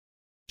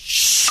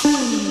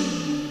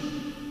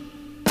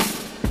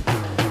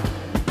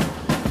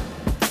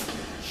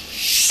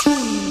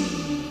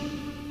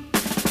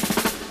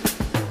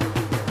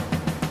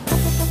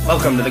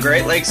Welcome to the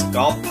Great Lakes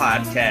Golf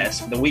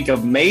Podcast for the week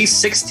of May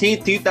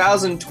 16th,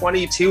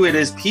 2022. It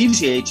is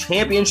PGA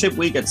Championship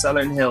week at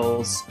Southern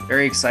Hills.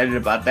 Very excited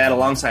about that.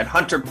 Alongside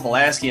Hunter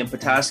Pulaski and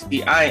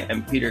Petoskey, I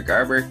am Peter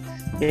Garber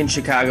in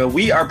Chicago.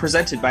 We are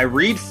presented by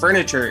Reed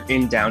Furniture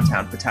in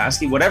downtown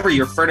Petoskey. Whatever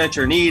your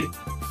furniture need,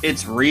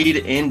 it's Reed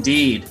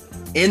indeed.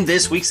 In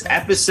this week's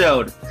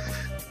episode,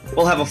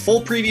 we'll have a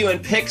full preview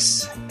and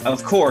picks,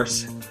 of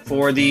course,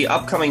 for the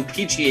upcoming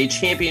PGA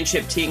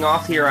Championship teeing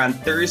off here on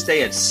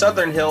Thursday at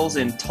Southern Hills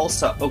in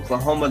Tulsa,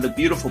 Oklahoma, the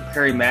beautiful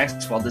Perry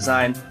Maxwell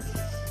design.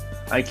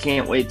 I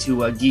can't wait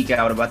to geek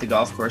out about the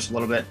golf course a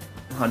little bit,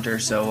 Hunter,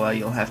 so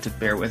you'll have to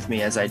bear with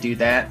me as I do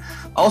that.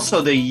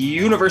 Also, the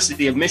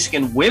University of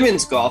Michigan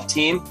women's golf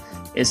team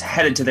is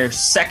headed to their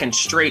second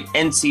straight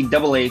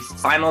NCAA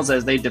finals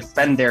as they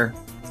defend their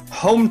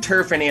home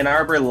turf in Ann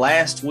Arbor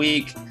last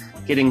week,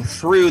 getting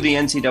through the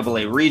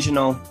NCAA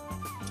regional.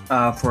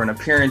 For an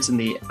appearance in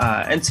the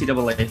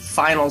NCAA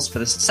finals for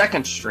the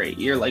second straight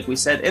year. Like we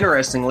said,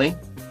 interestingly,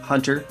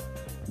 Hunter,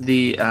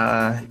 the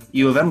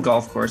U of M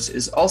golf course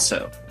is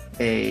also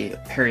a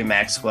Perry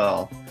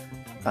Maxwell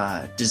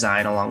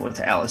design along with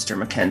Alistair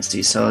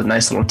McKenzie. So a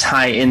nice little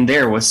tie in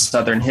there with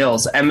Southern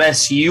Hills.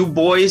 MSU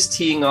boys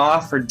teeing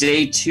off for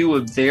day 2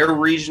 of their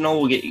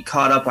regional. We'll get you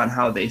caught up on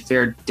how they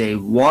fared day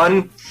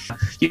 1.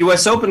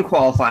 U.S. Open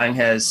qualifying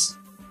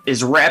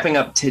is wrapping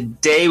up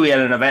today. We had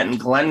an event in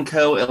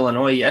Glencoe,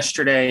 Illinois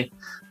yesterday.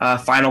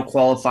 Final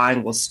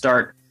qualifying will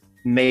start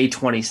May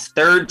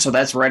 23rd, so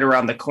that's right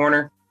around the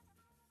corner.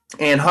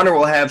 And Hunter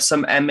will have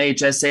some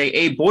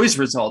MHSAA boys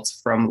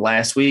results from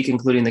last week,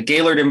 including the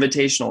Gaylord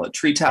Invitational at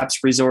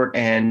Treetops Resort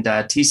and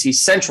TC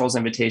Central's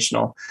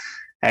Invitational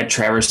at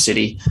Traverse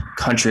City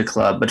Country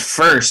Club. But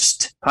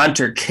first,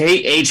 Hunter,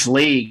 KH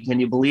Lee, can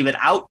you believe it,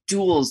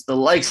 outduels the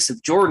likes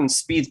of Jordan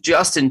Spieth,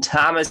 Justin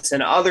Thomas,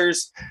 and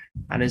others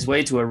on his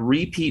way to a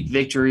repeat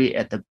victory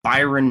at the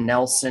Byron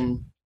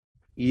Nelson.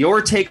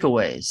 Your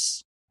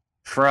takeaways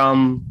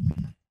from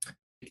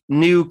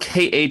new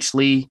KH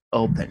Lee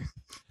Open?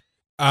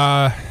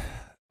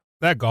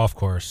 That golf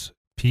course,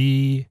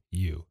 PU.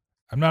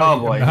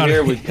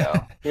 Here we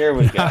go.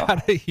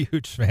 Not a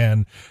huge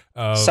fan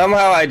of...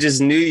 Somehow I just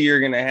knew you were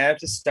going to have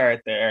to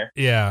start there.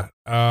 Yeah.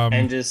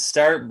 And just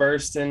start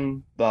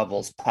bursting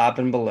bubbles,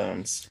 popping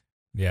balloons.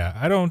 Yeah,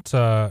 I don't,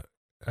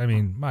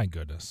 my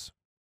goodness.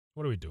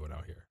 What are we doing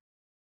out here?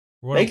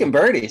 Making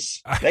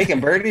birdies.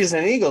 Making birdies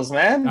and eagles,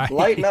 man.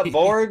 Lighting up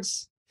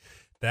boards.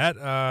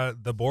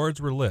 The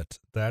boards were lit.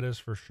 That is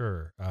for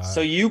sure.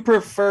 So you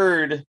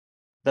preferred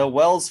the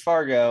Wells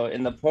Fargo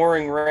in the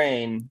pouring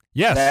rain.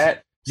 Yes.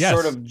 Yes.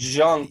 Sort of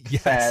junk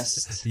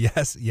fest.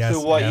 Yes. To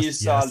what you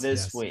saw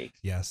this week.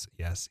 Yes.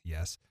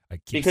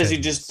 Because you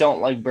just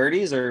don't like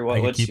birdies, or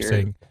what? What's your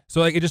saying?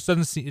 So it just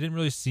doesn't seem. It didn't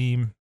really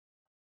seem.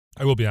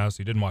 I will be honest.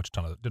 You didn't watch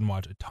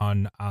a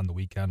ton on the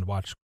weekend.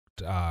 Watched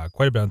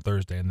quite a bit on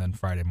Thursday and then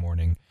Friday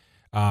morning.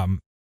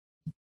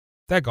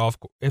 That golf.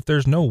 If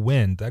there's no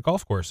wind, that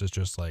golf course is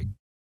just like.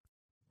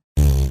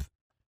 I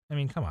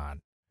mean, come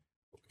on.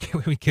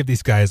 Can we give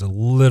these guys a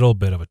little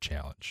bit of a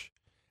challenge?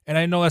 And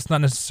I know that's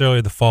not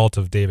necessarily the fault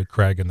of David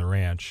Craig and the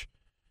ranch,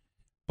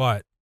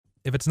 but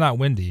if it's not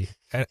windy,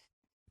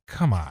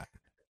 come on.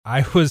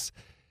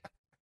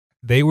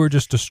 They were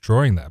just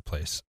destroying that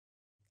place.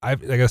 I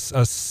guess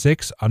a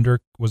 6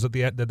 under, was it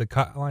did the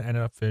cut line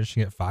ended up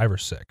finishing at 5 or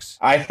 6?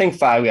 I think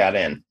 5 got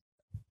in.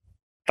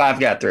 5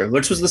 got through,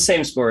 which was the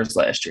same score as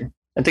last year.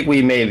 I think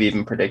we may have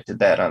even predicted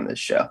that on this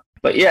show.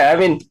 But yeah, I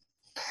mean,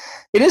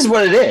 it is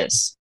what it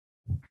is.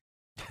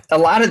 A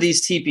lot of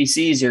these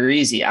TPCs are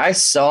easy. I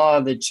saw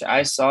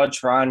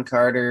Tron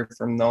Carter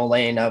from No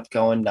Lane Up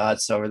going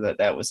nuts over that.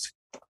 That was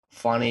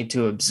funny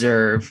to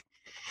observe.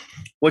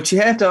 What you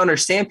have to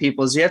understand,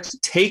 people, is you have to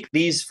take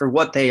these for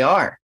what they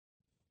are.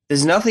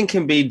 There's nothing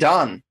can be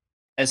done,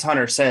 as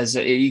Hunter says.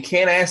 You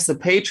can't ask the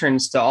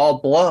patrons to all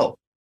blow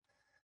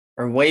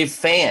or wave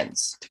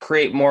fans to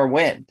create more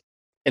wind.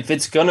 If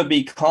it's going to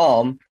be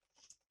calm,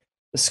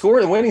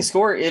 the winning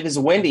score, if it's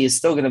windy, is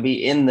still going to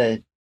be in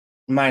the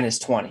minus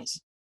 20s.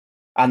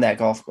 On that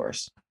golf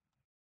course,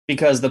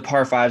 because the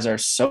par 5s are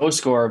so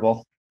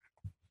scoreable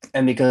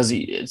and because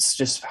it's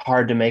just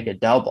hard to make a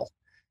double.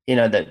 You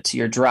know, that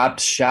your dropped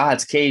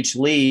shots, KH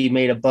Lee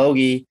made a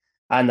bogey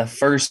on the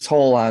first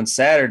hole on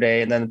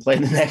Saturday and then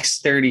played the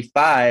next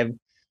 35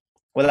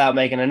 without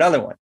making another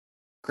one.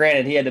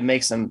 Granted, he had to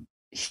make some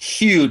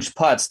huge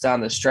putts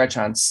down the stretch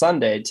on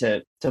Sunday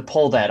to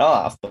pull that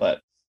off, but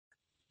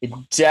it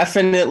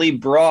definitely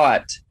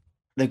brought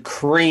the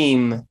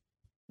cream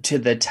to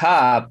the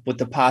top, with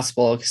the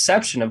possible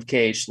exception of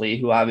KH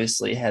Lee, who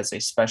obviously has a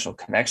special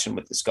connection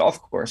with this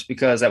golf course,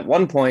 because at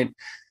one point,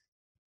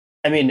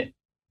 I mean,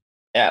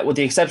 with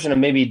the exception of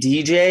maybe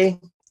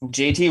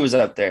JT was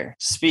up there,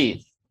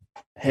 Spieth,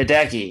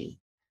 Hideki.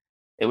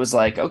 It was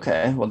like,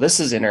 okay, well,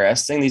 this is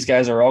interesting. These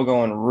guys are all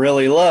going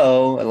really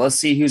low, and let's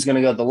see who's going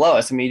to go the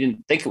lowest. I mean, you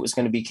didn't think it was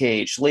going to be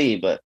KH Lee,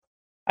 but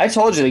I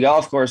told you the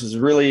golf course is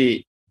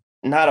really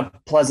not a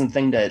pleasant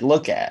thing to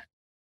look at.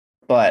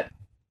 But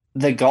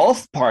the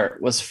golf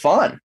part was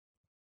fun.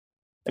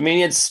 I mean,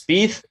 it's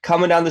Spieth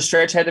coming down the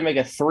stretch, had to make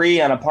a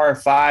 3 on a par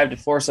 5 to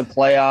force a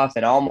playoff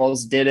and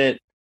almost did it.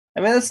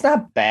 I mean, that's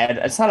not bad.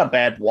 It's not a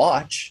bad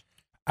watch.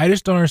 I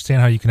just don't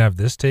understand how you can have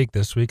this take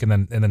this week and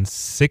then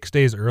 7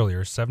 days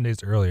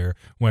earlier,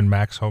 when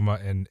Max Homa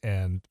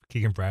and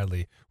Keegan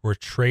Bradley were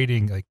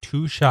trading like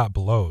 2-shot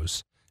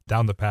blows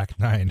down the back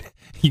nine,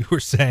 you were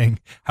saying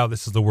how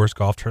this is the worst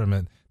golf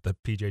tournament the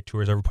PGA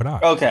Tour has ever put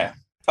on. Okay.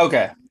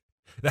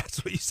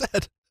 That's what you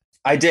said.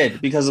 I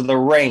did, because of the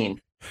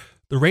rain.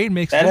 The rain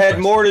makes that had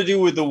more to do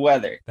with the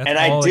weather. That's and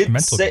all I did like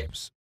mental say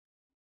games.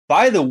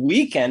 By the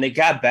weekend it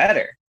got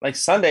better. Like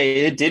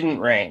Sunday, it didn't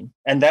rain,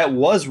 and that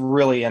was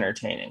really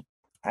entertaining.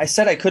 I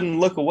said I couldn't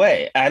look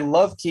away. I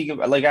love Keegan.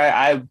 Like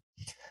I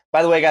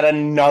by the way, got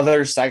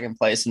another second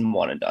place in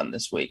one and done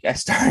this week. I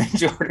started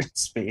Jordan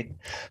Spieth.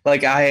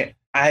 Like I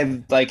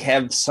like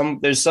have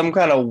there's some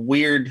kind of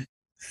weird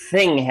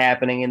thing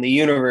happening in the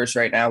universe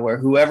right now where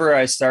whoever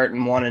I start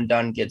in one and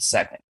done gets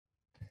second.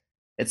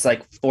 It's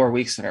like 4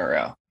 weeks in a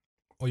row.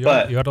 Well, you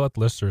got to let the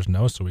listeners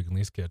know so we can at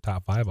least get a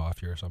top 5 off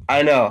here or something.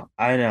 I know.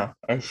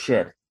 I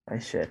should. I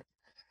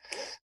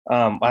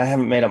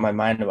haven't made up my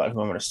mind about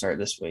who I'm going to start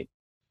this week,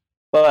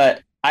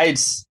 but I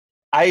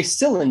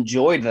still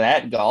enjoyed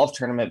that golf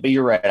tournament. But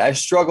you're right. I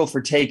struggle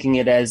for taking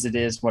it as it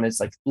is when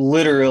it's like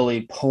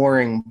literally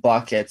pouring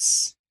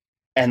buckets,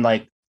 and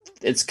like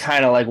it's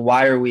kind of like,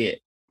 why are we?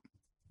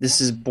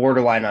 This is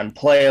borderline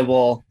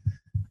unplayable.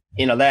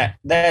 You know,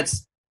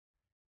 that's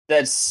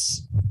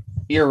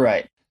you're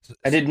right.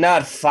 I did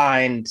not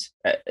find,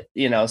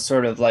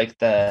 sort of like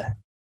the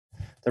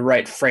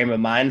right frame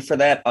of mind for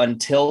that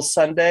until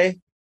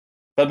Sunday.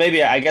 But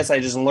maybe I guess I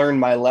just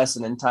learned my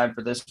lesson in time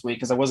for this week,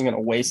 because I wasn't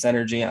going to waste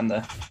energy on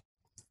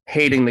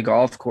hating the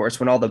golf course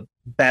when all the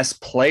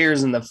best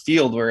players in the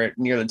field were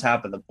near the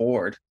top of the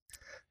board.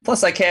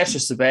 Plus, I cashed a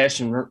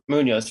Sebastian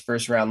Munoz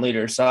first round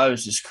leader, so I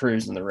was just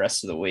cruising the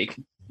rest of the week,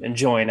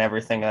 enjoying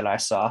everything that I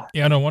saw.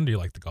 Yeah, no wonder you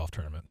like the golf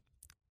tournament.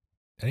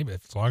 Anyway,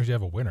 as long as you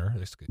have a winner,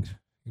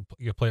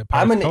 you play at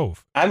Pirates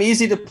Cove. I'm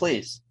easy to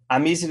please.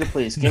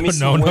 Give me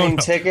some winning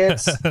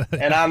tickets,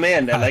 and I'm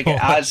in. Like,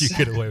 you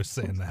get away with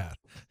saying that.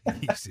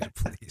 Easy to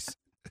please.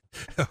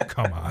 Oh,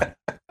 come on.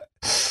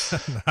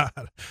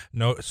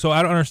 No, so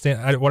I don't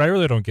understand. What I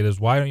really don't get is,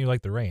 why don't you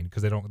like the rain?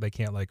 Because they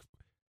can't like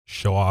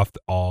show off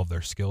all of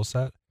their skill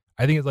set.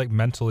 I think it's like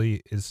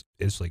mentally is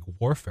like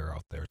warfare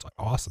out there. It's like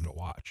awesome to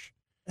watch.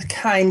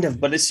 Kind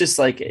of, but it's just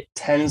like it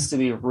tends to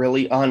be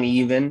really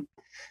uneven.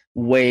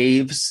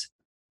 Waves,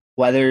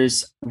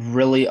 weather's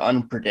really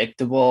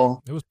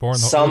unpredictable. It was boring.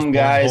 Some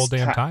guys the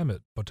whole damn time at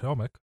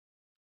Potomac.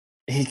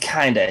 He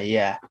kind of,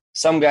 yeah.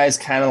 Some guys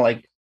kind of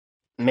like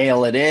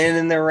mail it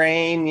in the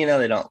rain. You know,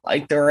 they don't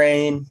like the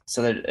rain,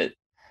 so they're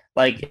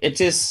like it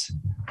just,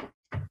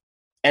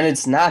 and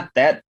it's not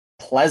that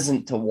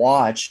pleasant to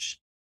watch.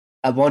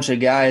 A bunch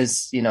of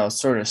guys,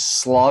 sort of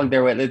slog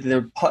their way.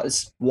 Their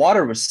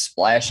water was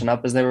splashing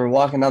up as they were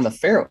walking down the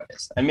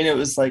fairways. I mean, it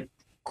was like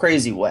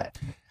crazy wet.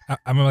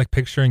 I'm like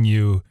picturing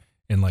you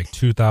in like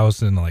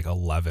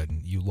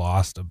 2011. You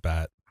lost a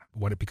bet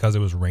because it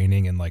was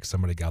raining and like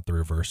somebody got the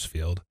reverse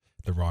field,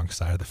 the wrong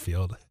side of the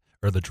field,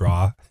 or the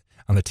draw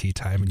on the tee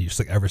time, and you just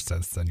like ever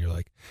since then you're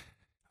like,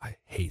 I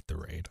hate the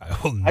rain. I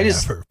will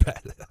never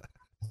bet.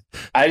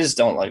 I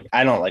don't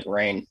like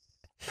rain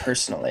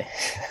personally.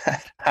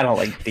 I don't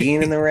like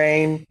being in the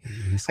rain.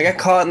 I got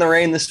caught in the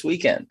rain this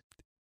weekend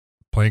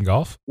playing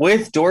golf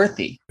with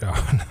Dorothy.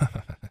 Oh, no.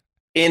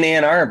 In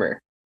Ann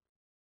Arbor.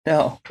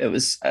 No, I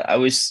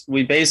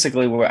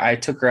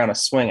took her on a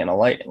swing in a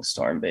lightning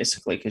storm,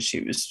 basically, because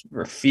she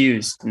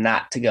refused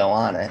not to go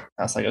on it.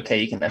 I was like, okay,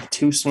 you can have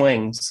 2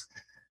 swings,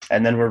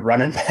 and then we're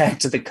running back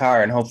to the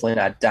car and hopefully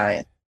not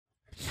dying.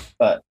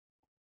 But,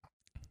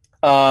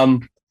 yeah,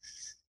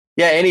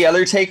 any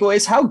other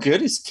takeaways? How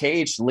good is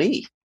KH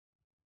Lee?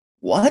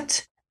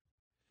 What?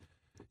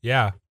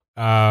 Yeah.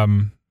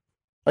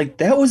 Like,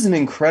 that was an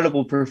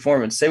incredible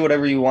performance. Say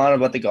whatever you want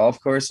about the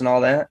golf course and all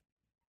that.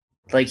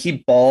 Like, he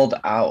balled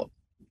out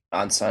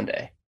on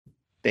Sunday,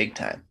 big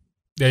time.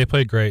 Yeah, he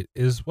played great.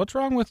 What's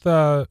wrong with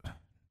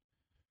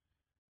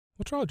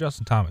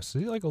Justin Thomas?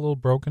 Is he like a little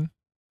broken?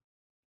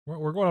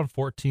 We're going on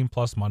 14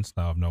 plus months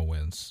now of no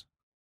wins.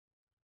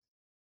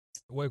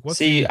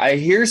 I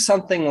hear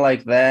something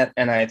like that,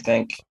 and I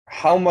think,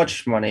 how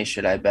much money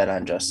should I bet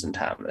on Justin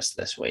Thomas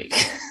this week?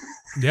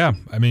 Yeah,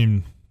 I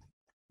mean,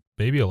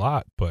 maybe a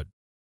lot, but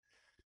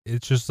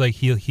it's just like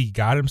he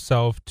got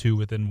himself to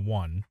within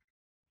 1.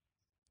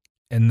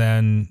 And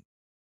then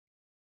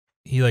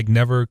he like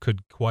never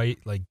could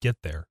quite like get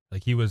there.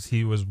 Like he was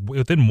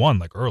within 1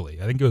 like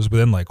early. I think it was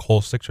within like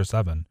hole 6 or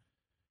 7,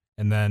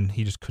 and then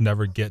he just could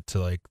never get to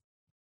like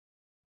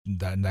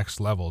that next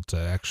level to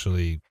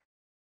actually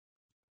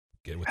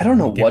get. I don't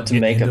know what to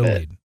make of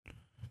it.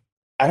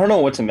 I don't know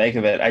what to make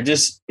of it.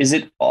 Is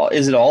it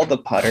all the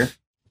putter?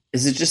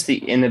 Is it just the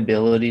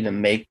inability to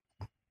make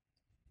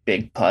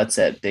big putts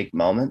at big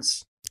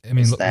moments? I mean,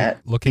 is that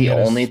the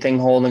only thing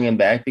holding him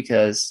back?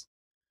 Because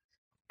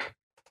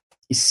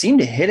he seemed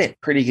to hit it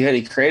pretty good.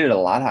 He created a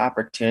lot of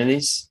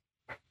opportunities,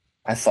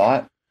 I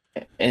thought.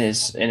 in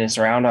his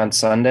round on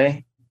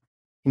Sunday,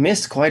 he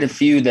missed quite a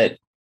few that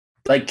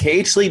like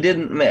Cageley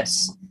didn't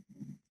miss.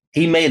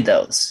 He made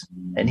those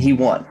and he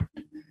won.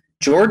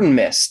 Jordan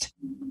missed.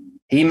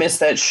 He missed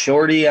that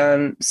shorty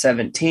on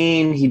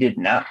 17. He did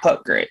not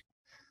putt great.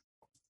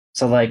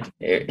 So, like,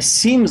 it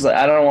seems like,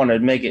 I don't want to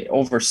make it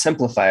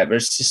oversimplify it, but it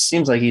just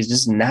seems like he's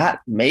just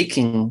not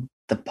making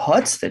the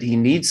putts that he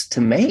needs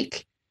to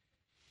make.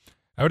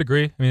 I would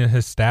agree. I mean,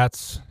 his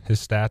stats,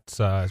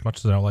 as much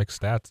as I don't like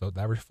stats, though,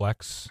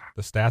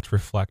 the stats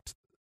reflect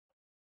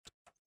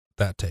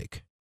that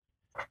take.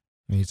 I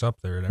mean, he's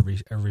up there at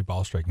every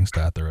ball striking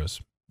stat there is.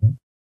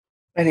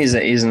 And he's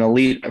an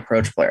elite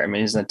approach player. I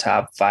mean, he's in the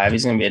top 5.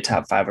 He's going to be a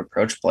top 5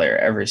 approach player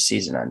every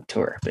season on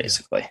tour,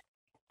 basically.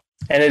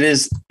 And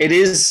it's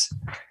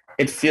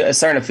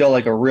starting to feel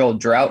like a real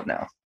drought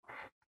now.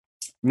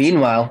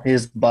 Meanwhile,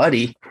 his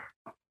buddy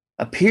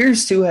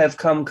appears to have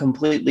come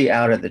completely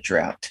out of the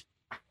drought.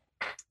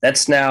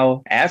 That's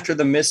now after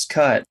the missed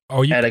cut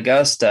at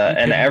Augusta,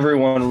 and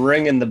everyone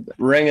ringing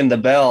the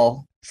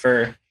bell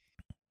for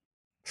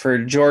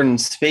Jordan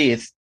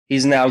Spieth.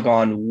 He's now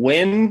gone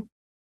win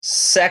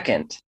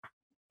second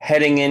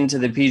heading into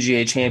the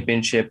PGA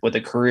Championship with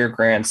a career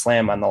Grand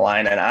Slam on the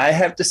line. And I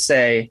have to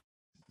say,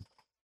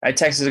 I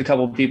texted a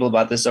couple of people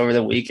about this over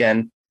the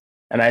weekend,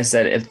 and I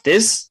said, if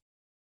this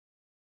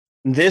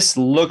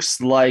looks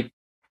like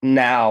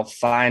now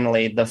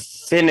finally the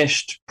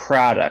finished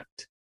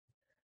product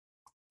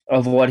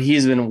of what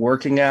he's been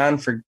working on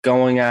for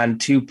going on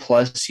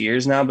 2+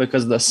 years now,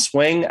 because the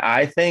swing,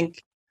 I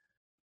think,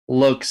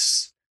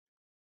 looks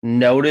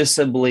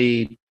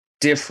noticeably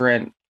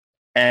different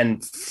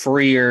and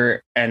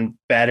freer and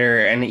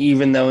better. And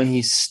even though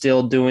he's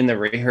still doing the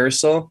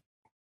rehearsal,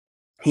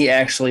 he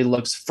actually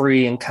looks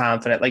free and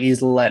confident, like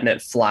he's letting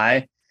it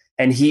fly,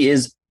 and he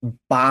is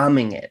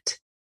bombing it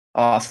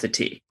off the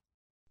tee.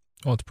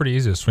 Well, it's pretty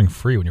easy to swing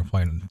free when you're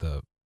playing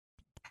the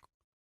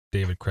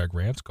David Craig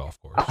Ranch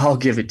golf course. I'll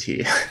give it to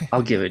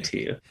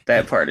you.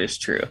 That part is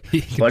true.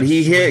 But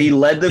he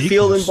led the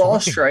field in ball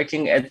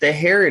striking at the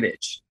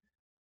Heritage.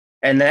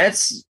 And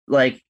that's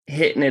like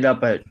hitting it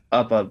up a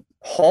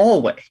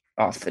hallway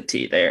off the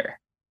tee there.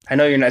 I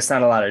know it's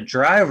not a lot of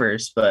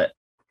drivers, but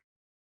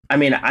I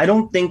mean, I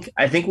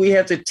think we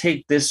have to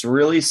take this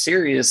really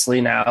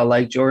seriously now.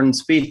 Like Jordan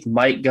Spieth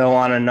might go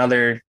on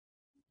another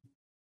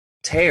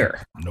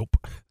tear. Nope.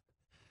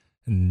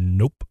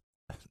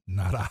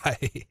 Not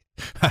I.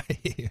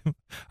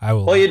 I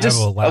will. Well, I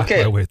will laugh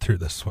my way through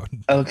this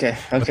one. Okay.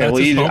 Well,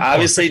 you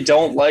obviously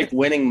don't like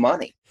winning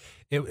money.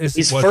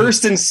 He's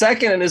first and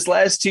second in his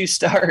last 2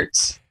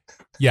 starts.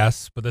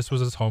 Yes, but this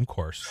was his home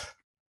course.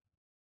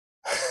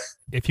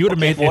 If he would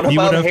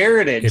have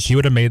Heritage? If he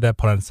would have made that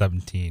putt on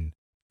 17,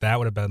 that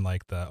would have been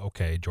like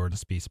Jordan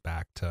Spieth's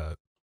back to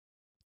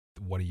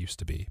what he used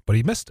to be. But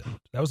he missed it.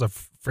 That was a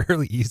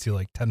fairly easy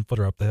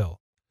 10-footer up the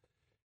hill.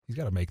 He's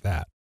got to make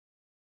that.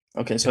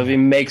 Okay, so if he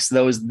makes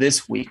those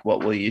this week,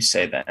 what will you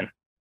say then?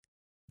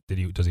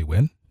 Does he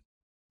win?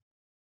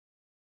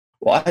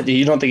 What?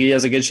 You don't think he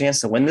has a good chance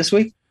to win this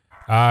week?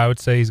 I would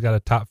say he's got a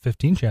top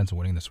 15 chance of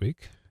winning this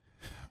week.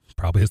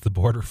 Probably as the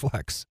board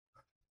reflects.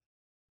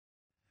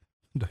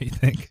 Don't you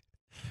think?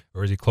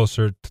 Or is he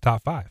closer to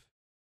top 5?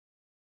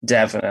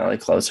 Definitely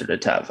closer to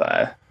top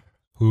 5.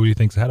 Who do you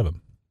think's ahead of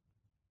him?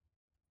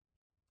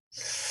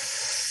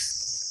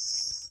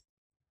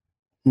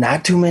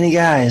 Not too many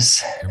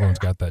guys. Everyone's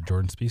got that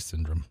Jordan Spieth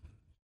syndrome.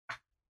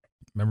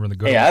 Remember the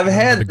good, I've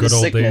had the good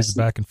old days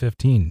back in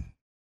 15.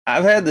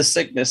 I've had the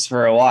sickness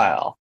for a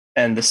while,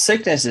 and the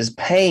sickness is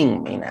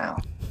paying me now.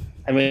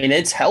 I mean,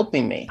 it's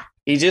helping me.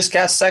 He just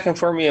got second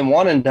for me in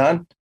one and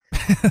done.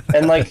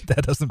 And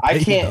that doesn't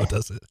pay you though,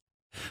 does it?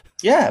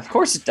 Yeah, of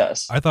course it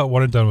does. I thought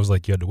one and done was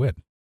like you had to win.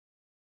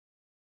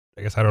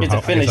 I guess I don't know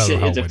how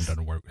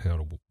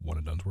one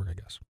and dones work, I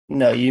guess.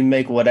 No, you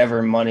make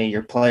whatever money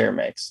your player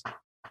makes.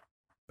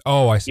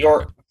 Oh, I see.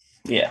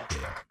 Yeah.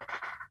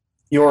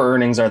 Your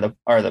earnings are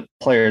the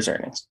player's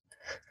earnings.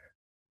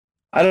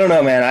 I don't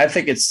know, man. I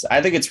think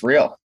it's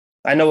real.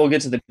 I know we'll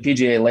get to the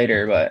PGA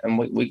later, and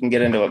we can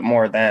get into it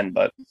more then.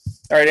 But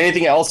all right,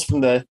 anything else from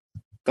the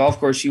golf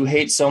course you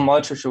hate so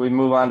much, or should we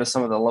move on to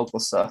some of the local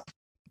stuff?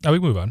 No, we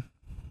can move on.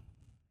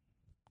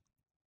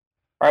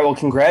 All right. Well,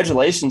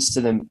 congratulations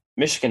to the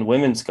Michigan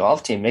women's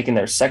golf team making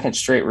their second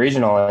straight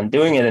regional and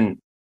doing it, and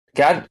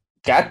got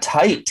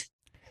tight.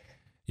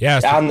 Yeah,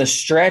 on the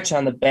stretch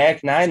on the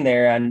back 9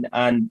 there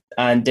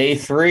on day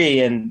 3,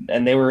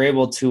 and they were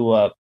able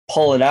to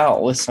pull it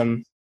out with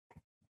some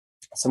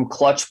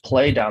clutch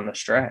play down the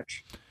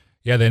stretch.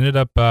 Yeah, they ended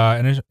up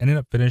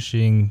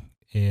finishing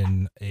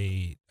in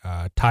a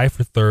tie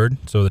for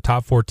 3rd. So the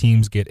top 4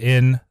 teams get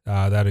in.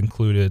 That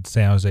included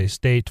San Jose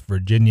State,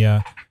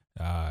 Virginia,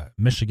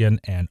 Michigan,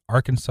 and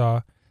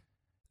Arkansas.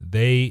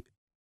 They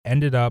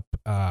ended up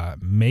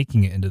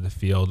making it into the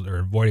field or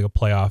avoiding a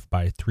playoff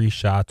by 3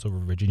 shots over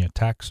Virginia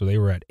Tech. So they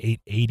were at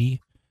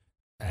 880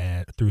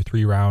 through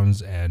 3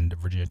 rounds, and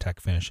Virginia Tech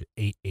finished at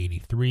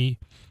 883.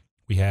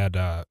 We had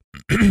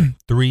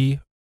 3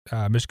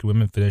 Michigan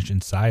women finish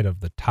inside of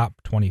the top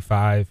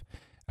 25.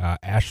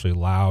 Ashley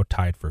Lau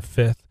tied for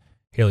 5th.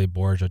 Haley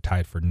Borgia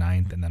tied for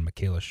 9th. And then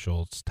Michaela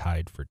Schultz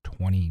tied for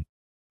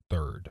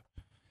 23rd.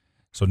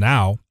 So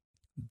now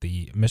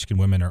the Michigan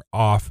women are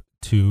off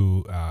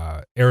to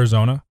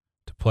Arizona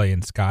to play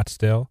in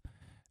Scottsdale.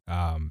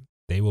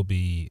 They will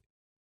be,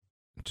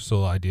 just a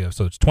little idea.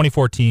 So it's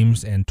 24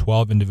 teams and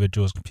 12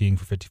 individuals competing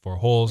for 54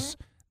 holes.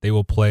 They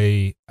will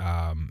play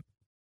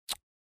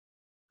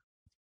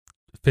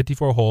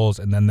 54 holes,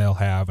 and then they'll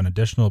have an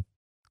additional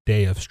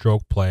day of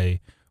stroke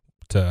play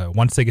to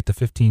once they get to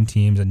 15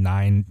 teams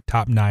and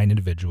top 9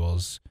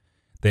 individuals.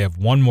 They have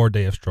one more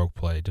day of stroke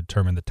play to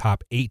determine the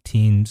top 8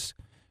 teams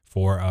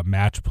for a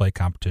match play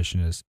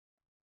competition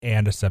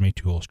and a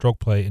 72-hole stroke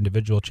play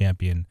individual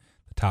champion.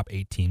 The top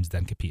 8 teams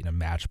then compete in a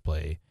match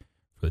play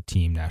for the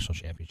team national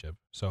championship.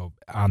 So,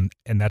 and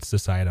that's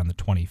decided on the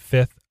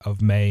 25th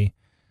of May.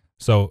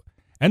 So,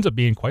 ends up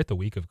being quite the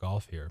week of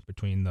golf here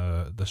between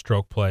the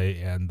stroke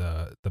play and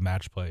the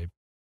match play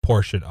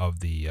portion of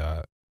the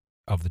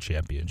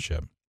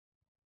championship.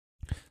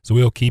 So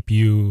we'll keep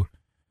you.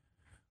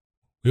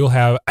 We'll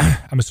have.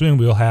 I'm assuming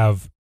we'll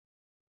have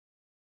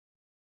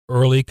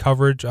early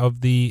coverage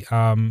of the.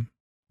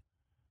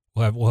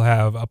 We'll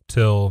have up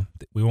till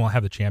we won't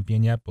have the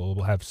champion yet, but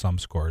we'll have some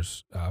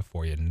scores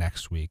for you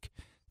next week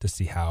to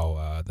see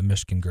how the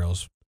Michigan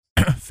girls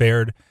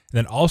fared. And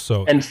then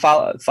also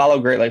follow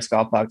Great Lakes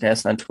Golf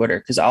Podcast on Twitter,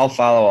 because I'll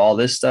follow all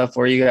this stuff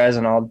for you guys,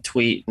 and I'll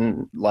tweet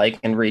and like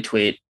and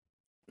retweet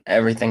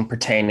everything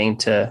pertaining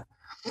to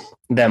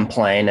them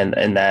playing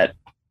and that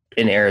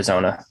in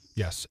Arizona.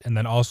 Yes, and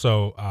then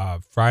also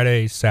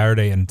Friday,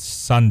 Saturday, and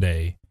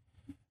Sunday.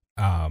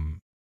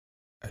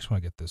 I just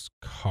want to get this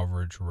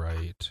coverage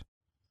right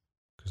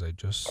because I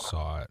just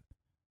saw it.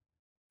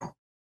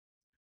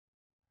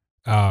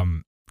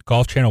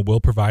 Golf Channel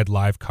will provide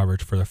live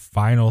coverage for the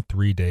final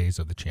 3 days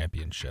of the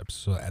championships.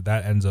 So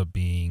that ends up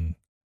being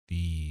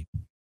the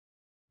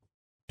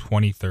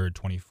 23rd,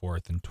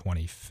 24th, and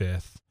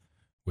 25th,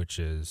 which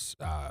is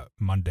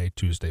Monday,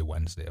 Tuesday,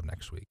 Wednesday of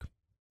next week.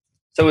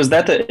 So is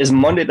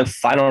Monday the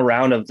final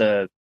round of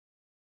the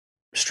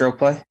stroke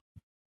play,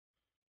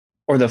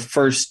 or the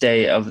first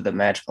day of the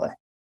match play?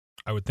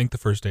 I would think the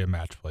first day of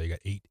match play. You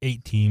got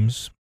eight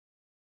teams,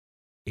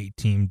 eight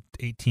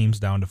teams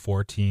down to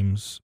 4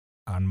 teams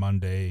on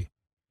Monday.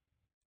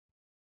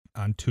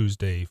 On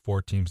Tuesday,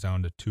 4 teams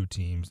down to 2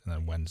 teams, and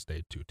then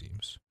Wednesday, 2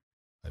 teams.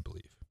 I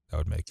believe that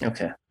would make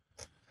okay.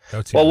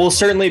 Well, we'll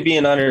certainly be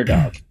an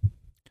underdog,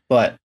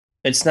 but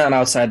it's not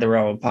outside the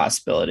realm of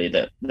possibility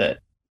that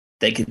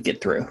they could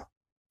get through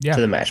to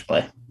the match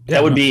play.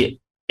 That would be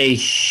a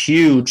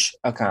huge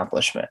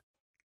accomplishment.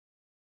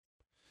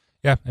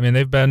 Yeah, I mean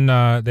they've been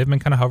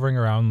kind of hovering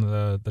around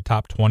the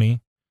top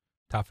 20,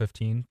 top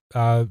 15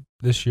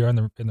 this year in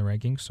the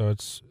rankings. So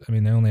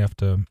they only have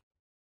to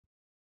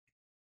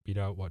beat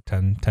out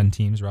 10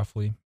 teams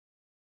roughly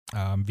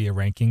via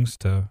rankings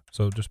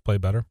so just play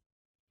better.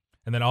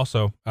 And then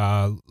also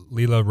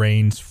Leela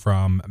Rains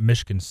from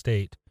Michigan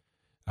State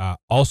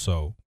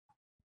also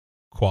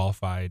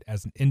qualified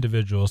as an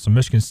individual. So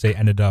Michigan State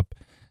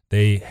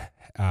they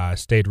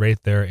stayed right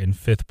there in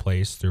 5th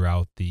place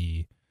throughout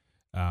the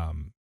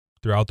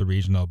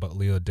regional, but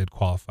Leela did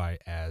qualify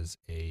as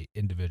a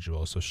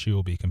individual, so she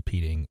will be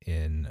competing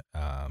in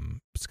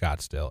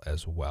Scottsdale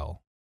as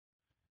well.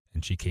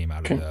 And she came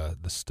out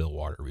of the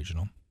Stillwater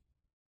regional.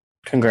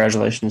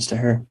 Congratulations to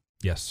her.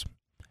 Yes.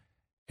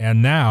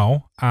 And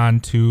now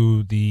on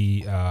to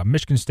the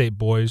Michigan State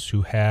boys,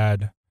 who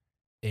had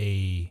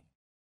a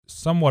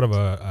somewhat of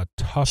a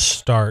tough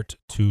start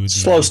to the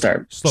slow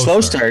start.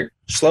 Slow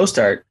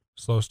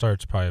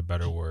start's probably a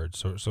better word.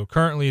 So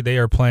currently they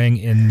are playing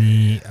in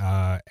the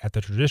at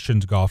the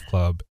Traditions Golf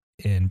Club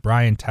in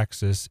Bryan,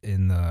 Texas,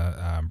 in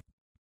the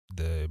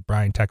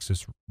Bryan,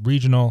 Texas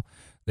regional.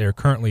 They are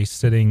currently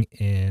sitting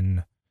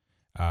in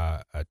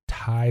a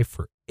tie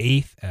for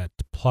 8th at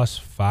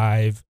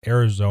 +5.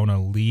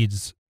 Arizona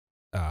leads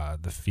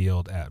the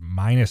field at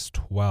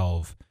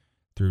 -12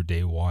 through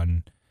day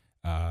 1.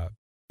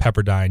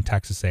 Pepperdine,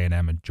 Texas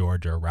A&M, and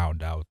Georgia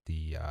round out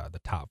the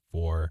top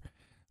 4.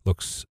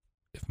 Looks,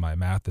 if my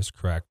math is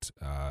correct,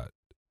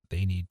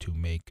 they need to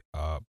make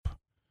up.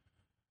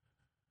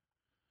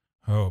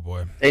 Oh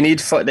boy, they need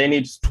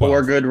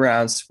 4 good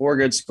rounds, 4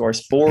 good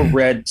scores, 4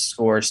 red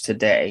scores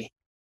today.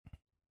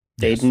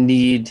 They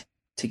need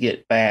to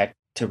get back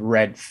to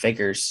red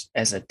figures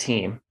as a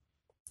team.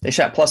 They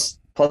shot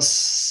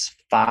plus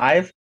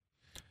 5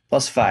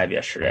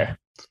 yesterday.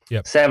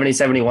 Yep. 70,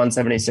 71,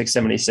 76,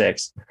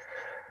 76.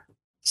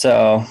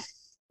 So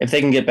if they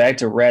can get back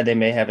to red, they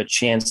may have a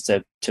chance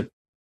to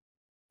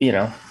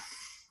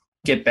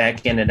get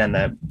back in it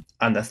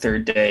on the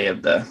 3rd day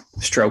of the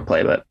stroke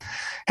play. But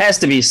has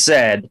to be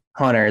said,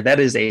 Hunter, that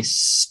is a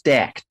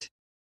stacked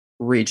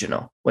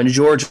regional. When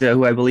Georgia,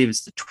 who I believe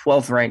is the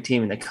 12th ranked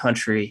team in the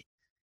country,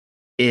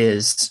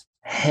 is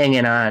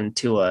hanging on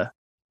to a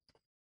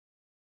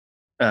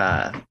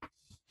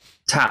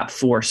top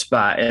 4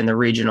 spot in the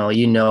regional,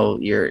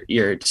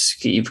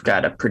 you've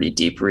got a pretty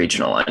deep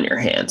regional on your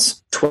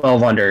hands.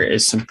 12 under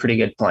is some pretty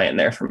good playing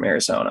there from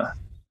Arizona.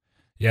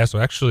 Yeah, so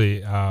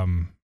actually,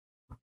 so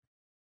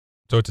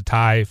it's a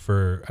tie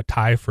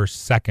for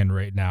second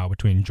right now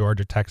between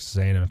Georgia, Texas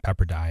A&M, and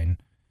Pepperdine.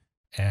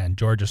 And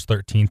Georgia's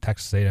 13th,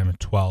 Texas A&M is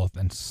 12th,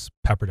 and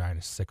Pepperdine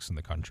is 6th in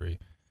the country.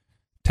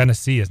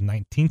 Tennessee is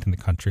 19th in the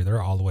country.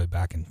 They're all the way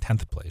back in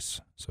 10th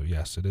place. So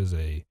yes, it is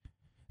an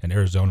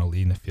Arizona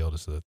leading the field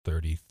is the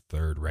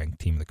 33rd ranked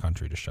team in the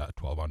country, just shot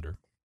 12 under.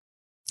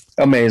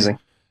 Amazing.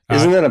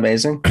 Isn't that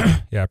amazing?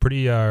 Yeah,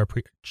 pretty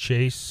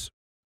Chase.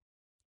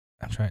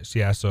 I'm trying.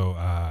 Yeah, so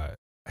I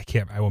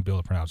won't be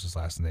able to pronounce his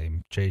last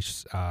name.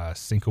 Chase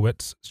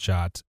Sinkowitz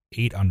shot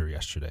 8 under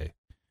yesterday.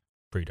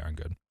 Pretty darn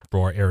good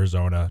for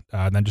Arizona.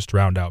 And then just to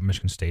round out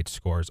Michigan State's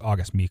scores,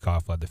 August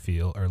Meekhoff led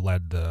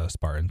the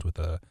Spartans with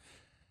a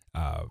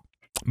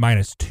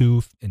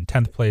 -2 in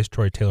 10th place.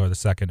 Troy Taylor the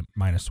second,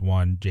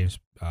 -1. James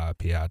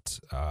Piat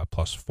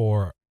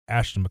 +4.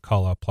 Ashton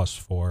McCullough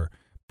 +4.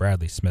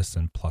 Bradley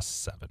Smithson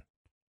 +7.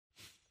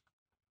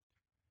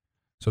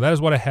 So that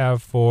is what I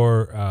have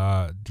for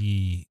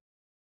the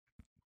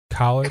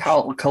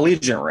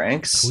collegiate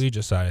ranks,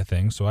 collegiate side of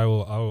things. So I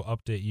will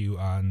update you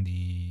on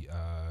the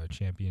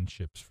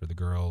championships for the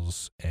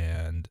girls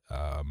and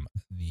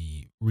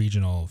the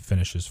regional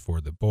finishes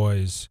for the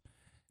boys.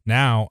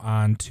 Now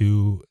on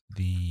to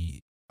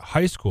the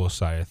high school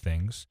side of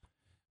things.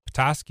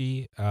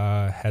 Petoskey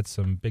had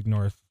some Big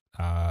North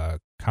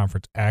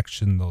Conference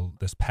action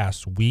this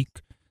past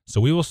week. So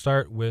we will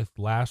start with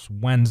last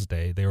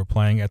Wednesday. They were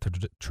playing at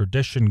the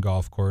Tradition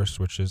Golf Course,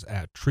 which is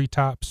at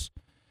Treetops.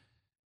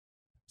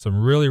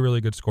 Some really, really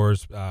good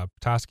scores.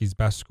 Petoskey's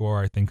best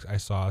score I think I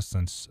saw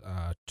since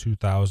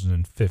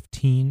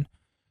 2015.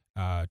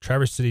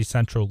 Traverse City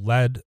Central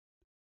led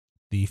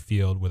the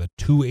field with a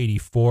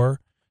 284.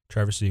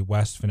 Traverse City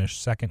West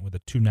finished second with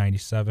a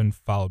 297,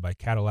 followed by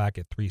Cadillac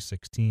at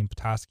 316.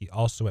 Petoskey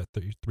also at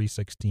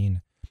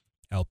 316.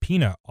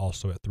 Alpena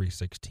also at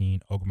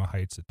 316, Ogama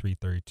Heights at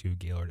 332,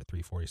 Gaylord at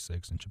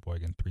 346, and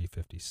Sheboygan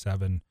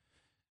 357.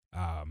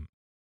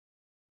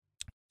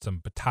 Some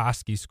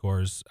Petoskey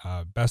scores,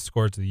 best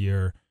scores of the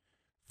year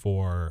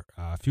for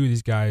a few of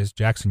these guys.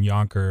 Jackson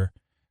Yonker,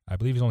 I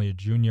believe he's only a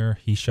junior.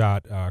 He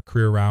shot a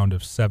career round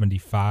of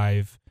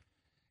 75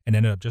 and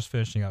ended up just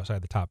finishing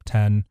outside the top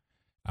 10.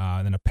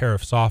 And then a pair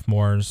of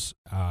sophomores,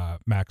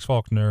 Max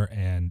Faulkner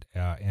and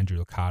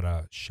Andrew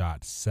Licata,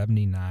 shot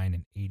 79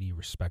 and 80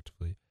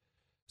 respectively.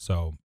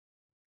 So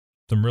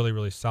some really,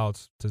 really solid.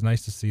 It's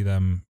nice to see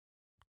them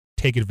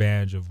take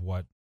advantage of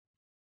when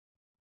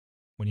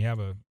you have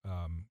an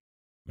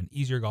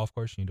easier golf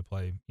course, you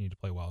need to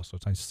play well. So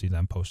it's nice to see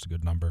them post a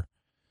good number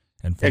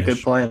and good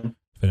plan.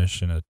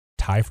 Finish in a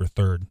tie for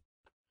third.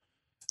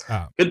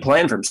 Good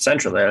plan from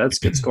Central there. That's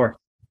a good score.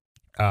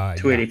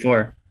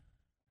 284.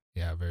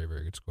 Yeah, very,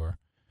 very good score.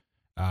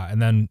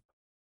 And then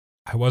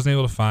I wasn't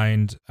able to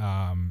find.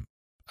 I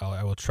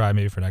will try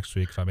maybe for next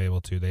week if I'm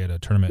able to. They had a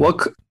tournament.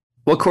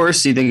 What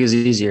course do you think is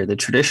easier, the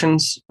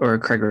Traditions or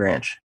Craig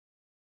Ranch?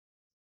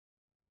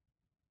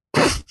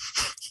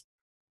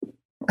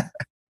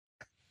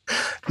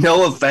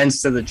 No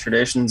offense to the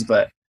Traditions,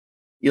 but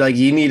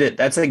you need it.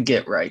 That's a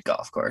get right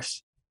golf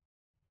course.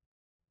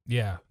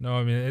 Yeah, no,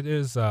 I mean it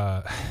is.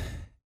 That'll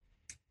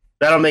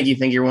make you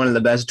think you're one of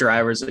the best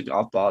drivers of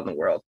golf ball in the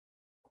world.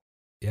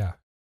 Yeah,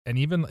 and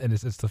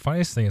it's the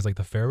funniest thing is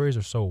the fairways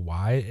are so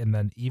wide, and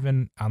then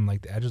even on the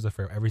edges of the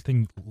fairway,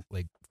 everything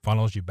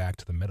funnels you back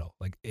to the middle,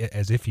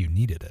 as if you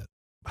needed it.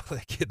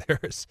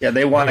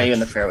 They want you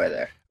in the fairway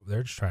there.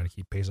 They're just trying to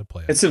keep pace of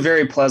play. It's a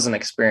very pleasant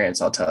experience,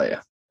 I'll tell you.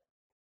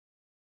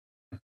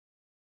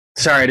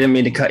 Sorry, I didn't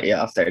mean to cut you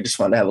off there. I just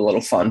wanted to have a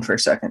little fun for a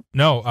second.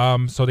 No,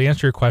 so to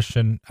answer your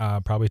question,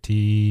 probably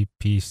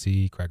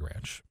TPC Craig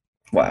Ranch.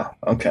 Wow.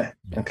 Okay.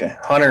 Yeah. Okay.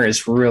 Hunter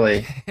is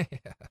really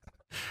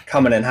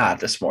coming in hot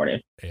this morning.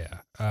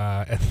 Yeah.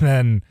 And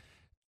then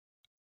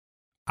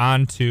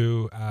on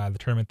to the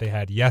tournament they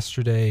had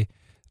yesterday.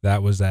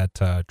 That was at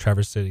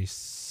Traverse City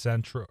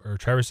Central or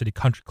Traverse City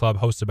Country Club,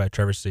 hosted by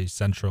Traverse City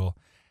Central.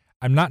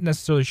 I'm not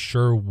necessarily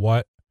sure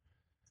what.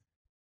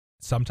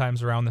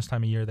 Sometimes around this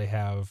time of year they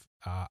have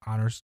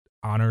honors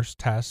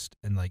test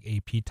and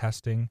AP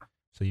testing,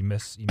 so you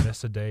miss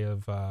a day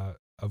of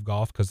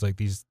golf because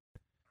these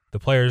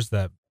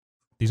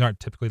aren't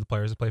typically the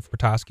players that play for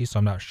Petoskey, so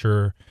I'm not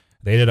sure.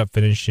 They ended up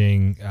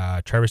finishing.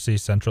 Traverse City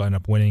Central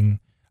ended up winning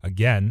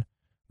again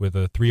with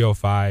a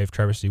 305.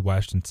 Traverse City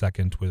West in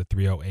second with a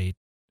 308.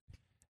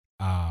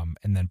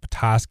 And then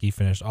Petoskey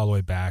finished all the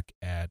way back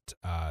at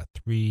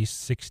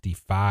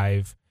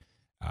 365.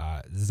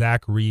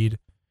 Zach Reed,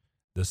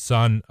 the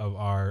son of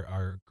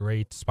our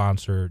great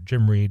sponsor,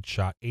 Jim Reed,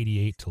 shot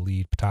 88 to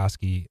lead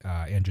Petoskey.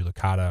 Andrew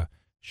Licata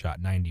shot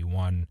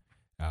 91.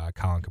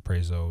 Colin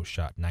Caprezo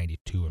shot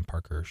 92, and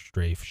Parker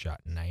Strafe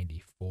shot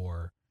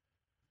 94.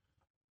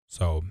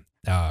 So,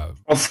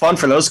 fun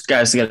for those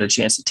guys to get a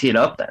chance to tee it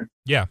up then.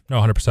 Yeah, no,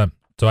 100%.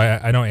 So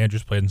I know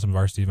Andrew's played in some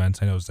varsity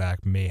events. I know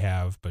Zach may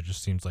have, but it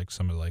just seems like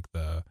some of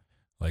the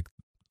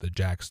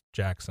Jacks.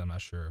 I'm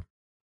not sure.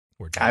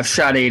 I've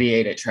shot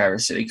 88 at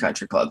Traverse City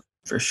Country Club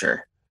for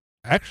sure.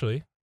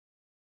 Actually,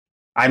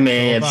 I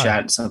may have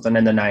shot something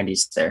in the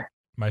 90s there.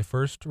 My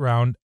first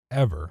round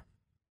ever,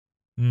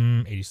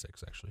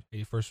 86 actually.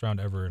 81st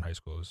round ever in high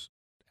school was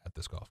at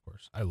this golf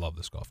course. I love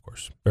this golf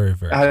course. Very,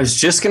 very I was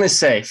just going to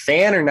say,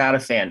 fan or not a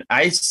fan,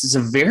 it's a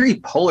very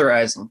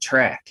polarizing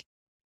track.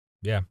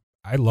 Yeah.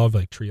 I love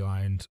like tree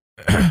lines.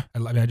 Don't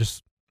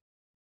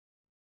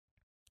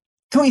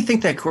you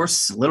think that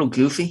course is a little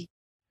goofy?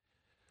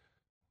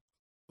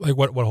 Like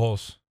what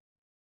holes?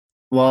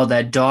 Well,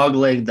 that dog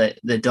leg,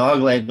 the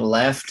dog leg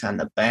left on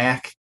the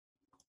back.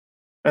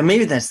 Or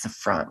maybe that's the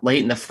front,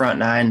 late in the front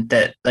nine.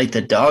 That like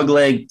the dog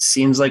leg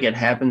seems like it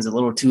happens a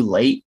little too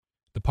late.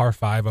 The par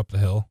 5 up the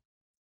hill.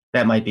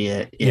 That might be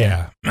it.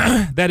 Yeah.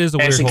 That is a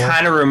weird hole. Actually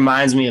kind of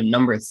reminds me of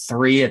number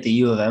 3 at the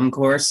U of M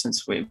course,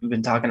 since we've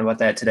been talking about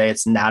that today.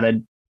 It's not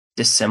a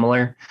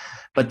dissimilar,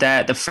 but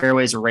the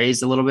fairway's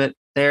raised a little bit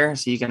there,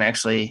 so you can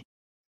actually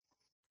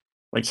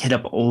like hit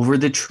up over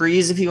the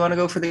trees if you want to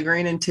go for the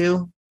green in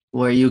 2,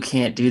 where you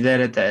can't do that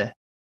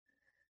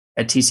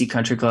at TC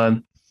Country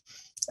Club.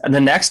 And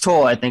the next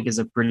hole I think is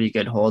a pretty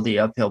good hole, the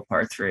uphill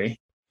par 3.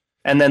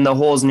 And then the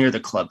holes near the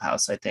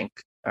clubhouse I think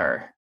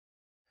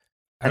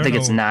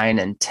it's 9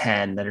 and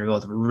 10 that are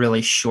both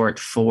really short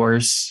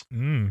 4s.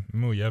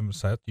 You haven't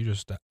set. You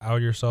just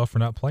out yourself for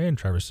not playing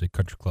Traverse City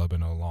Country Club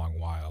in a long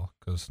while,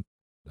 because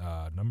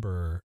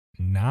number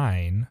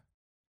 9.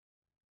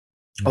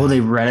 Oh,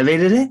 they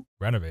renovated it?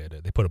 Renovated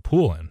it. They put a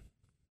pool in.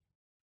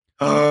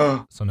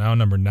 Oh. So now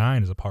number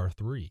 9 is a par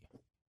 3.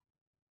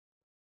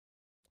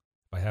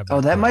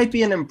 That might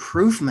be an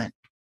improvement.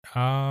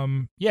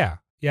 Yeah.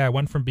 It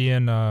went from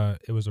being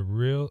it was a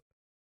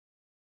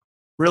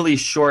really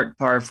short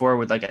par 4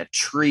 with like a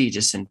tree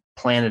just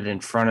planted in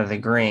front of the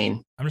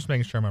green. I'm just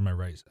making sure I'm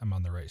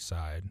on the right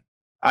side.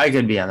 I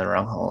could be on the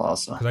wrong hole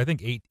also. Because I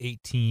think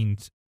 18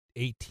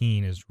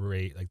 is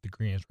right, like the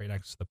green is right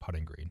next to the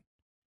putting green.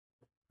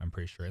 I'm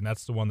pretty sure, and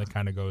that's the one that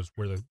kind of goes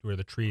where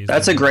the trees.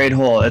 That's a great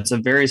hole. It's a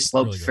very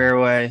sloped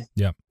fairway.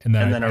 Yep, and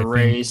then a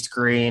raised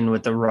green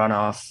with the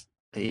runoff.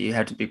 You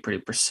have to be pretty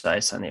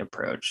precise on the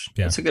approach.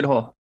 Yeah, it's a good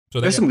hole. So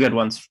there's some good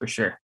ones for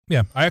sure.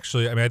 Yeah, I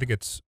think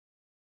it's.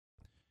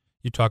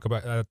 You talk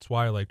about that's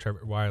why I like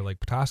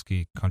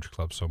Petoskey Country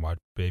Club so much,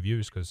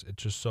 Bayview, because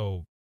it's just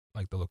so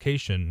like the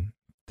location.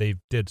 They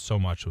did so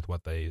much with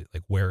what they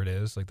like where it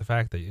is, like the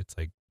fact that it's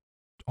like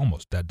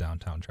almost dead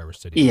downtown Traverse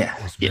City.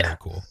 Is very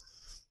cool.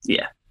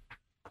 Yeah.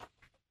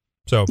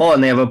 So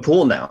and they have a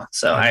pool now,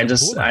 so I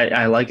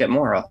like it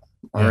more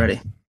already.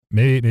 Yeah.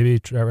 Maybe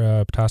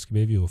Petoskey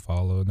Bayview will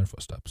follow in their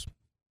footsteps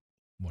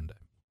one day.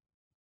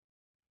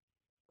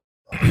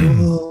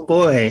 Oh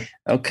boy.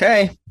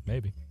 Okay.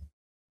 Maybe.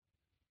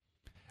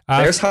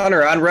 There's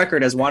Hunter on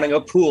record as wanting a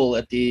pool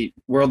at the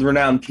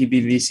world-renowned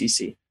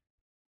PBVCC.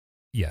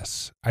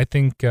 Yes, I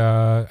think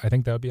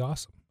that would be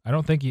awesome. I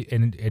don't think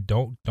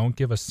don't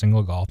give a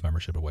single golf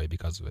membership away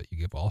because of it. You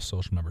give all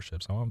social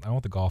memberships. I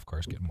want the golf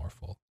course getting more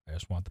full. I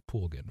just want the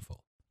pool getting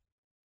full.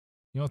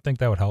 You don't think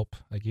that would help?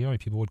 Like, you know how many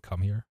people would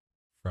come here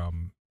that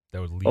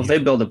would leave? Well, if they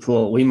build a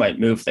pool, we might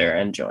move there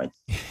and join.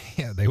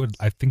 Yeah, they would.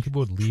 I think people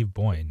would leave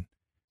Boyne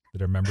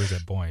that are members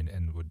at Boyne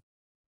and would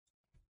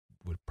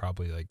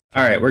probably like.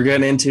 All right, we're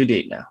getting in too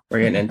deep now.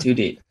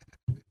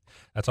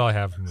 That's all I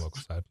have from the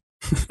local side.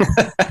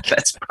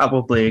 That's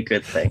probably a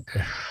good thing.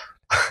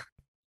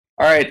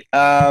 All right,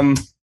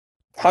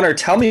 Hunter,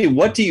 tell me,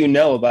 what do you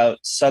know about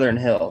Southern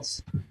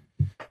Hills?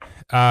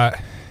 I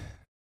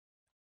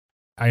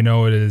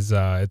know it is.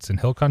 It's in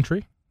hill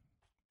country,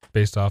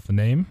 based off the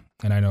name,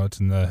 and I know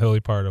it's in the hilly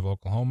part of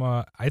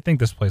Oklahoma. I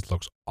think this place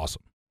looks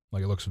awesome.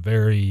 Like, it looks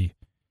very.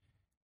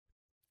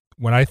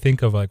 When I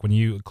think of like when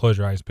you close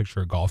your eyes, picture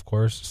a golf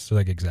course, it's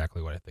like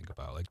exactly what I think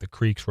about. Like the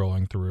creeks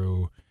rolling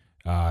through,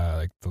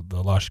 like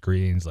the lush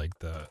greens, like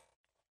the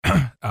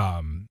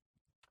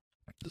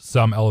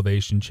some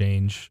elevation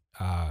change.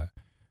 I'm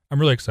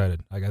really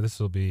excited. Like, this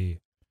will be.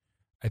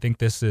 I think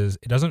this is.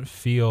 It doesn't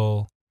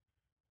feel.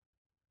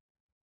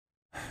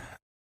 I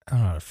don't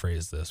know how to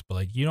phrase this, but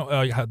like, you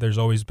know, how there's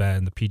always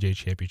been the PGA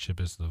Championship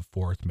is the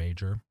 4th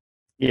major.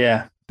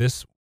 Yeah.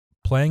 This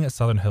playing at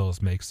Southern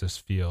Hills makes this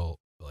feel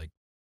like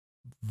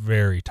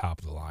very top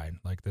of the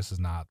line. Like, this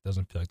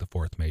doesn't feel like the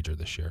 4th major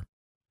this year.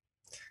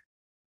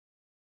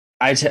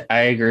 I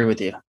agree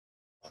with you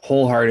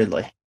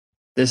wholeheartedly.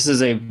 This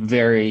is a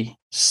very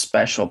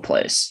special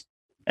place.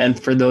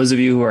 And for those of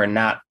you who are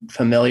not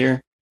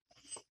familiar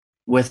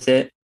with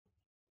it,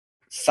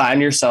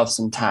 find yourself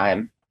some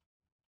time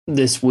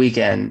this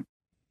weekend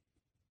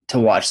to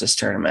watch this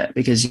tournament,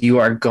 because you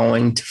are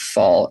going to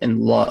fall in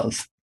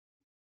love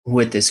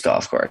with this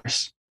golf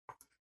course.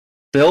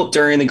 Built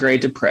during the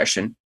Great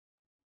Depression,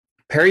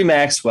 Perry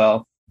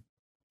Maxwell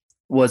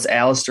was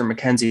Alistair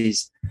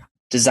McKenzie's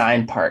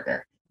design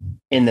partner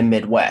in the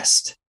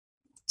Midwest.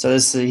 So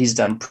he's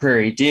done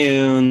Prairie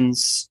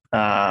Dunes.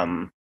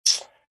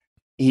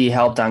 He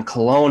helped on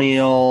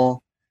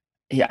Colonial.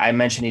 I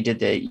mentioned he did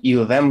the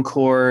U of M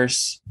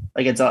course.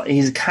 Like,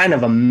 he's kind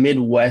of a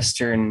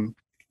Midwestern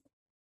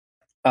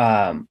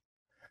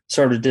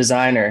sort of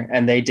designer,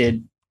 and he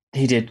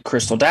did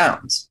Crystal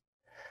Downs.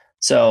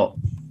 So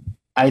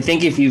I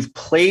think if you've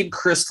played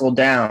Crystal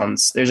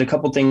Downs, there's a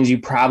couple things you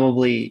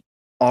probably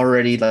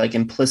already like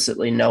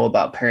implicitly know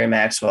about Perry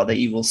Maxwell that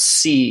you will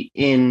see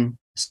in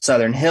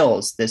Southern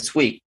Hills this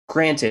week.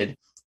 Granted,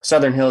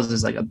 Southern Hills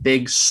is like a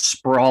big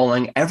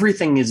sprawling,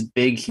 everything is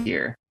big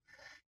here.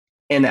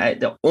 And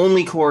the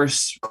only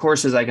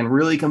courses I can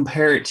really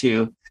compare it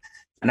to,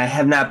 and I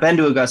have not been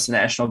to Augusta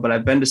National, but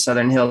I've been to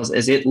Southern Hills,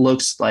 is it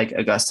looks like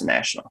Augusta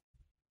National.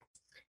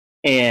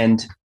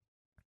 And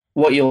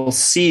what you'll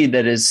see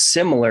that is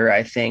similar,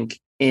 I think,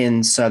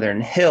 in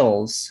Southern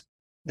Hills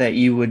that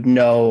you would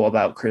know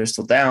about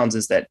Crystal Downs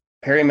is that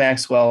Perry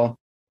Maxwell,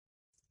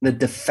 the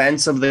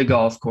defense of the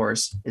golf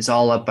course is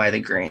all up by the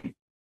green.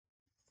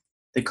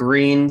 The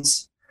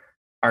greens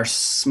are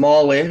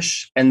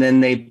smallish, and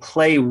then they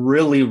play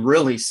really,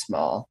 really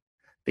small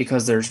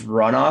because there's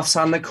runoffs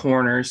on the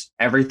corners.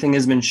 Everything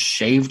has been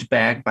shaved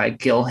back by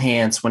Gil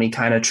Hanse when he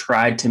kind of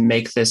tried to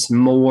make this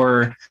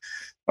more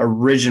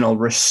original,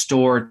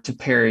 restored to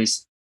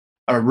Perry's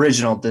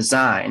original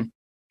design.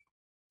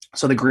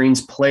 So the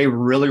greens play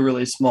really,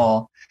 really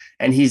small,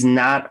 and he's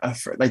not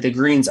afraid. Like the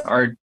greens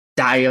are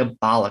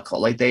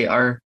diabolical. Like they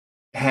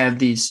have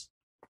these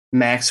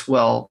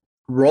Maxwell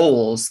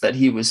rolls that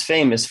he was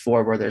famous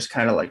for, where there's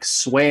kind of like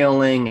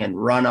swaling and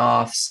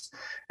runoffs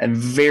and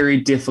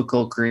very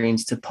difficult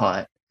greens to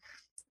putt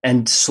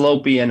and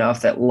slopey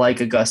enough that,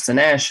 like Augusta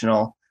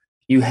National,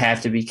 you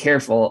have to be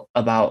careful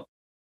about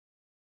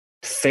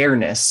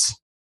fairness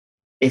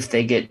if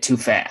they get too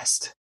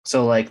fast.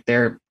 So like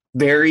they're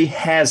very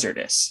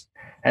hazardous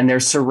and they're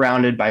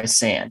surrounded by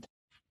sand.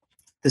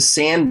 The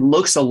sand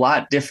looks a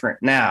lot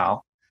different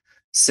now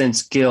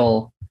since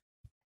Gil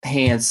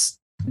Hanse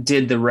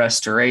did the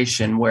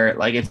restoration, where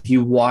like if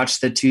you watch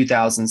the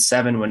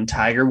 2007 when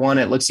Tiger won,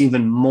 it looks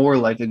even more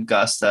like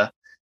Augusta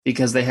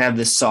because they have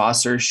the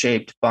saucer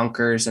shaped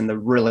bunkers and the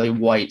really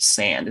white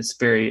sand. It's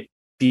very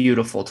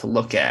beautiful to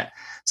look at.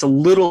 It's a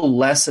little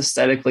less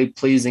aesthetically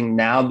pleasing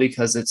now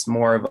because it's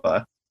more of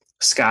a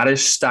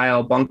Scottish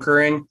style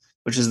bunkering,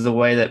 which is the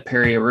way that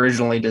Perry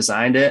originally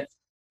designed it.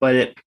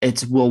 But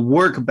it will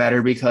work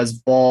better because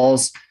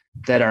balls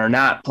that are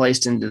not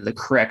placed into the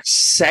correct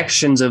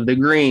sections of the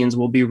greens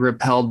will be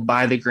repelled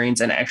by the greens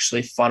and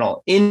actually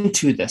funnel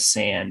into the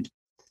sand,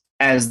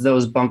 as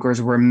those bunkers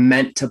were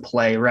meant to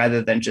play,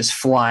 rather than just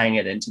flying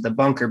it into the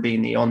bunker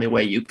being the only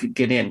way you could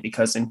get in.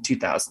 Because in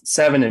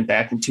 2007 and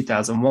back in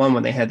 2001,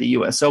 when they had the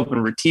US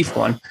Open, Retief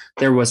won,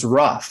 there was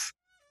rough.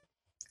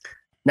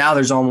 Now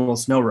there's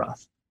almost no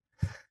rough.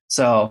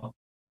 So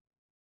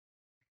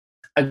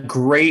a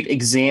great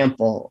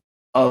example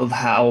of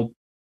how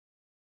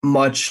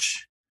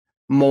much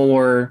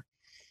more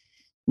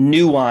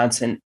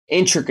nuance and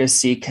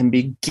intricacy can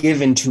be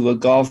given to a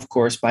golf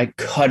course by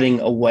cutting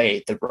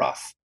away the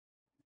rough.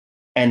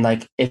 And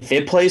like if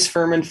it plays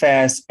firm and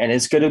fast and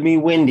it's going to be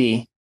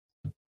windy,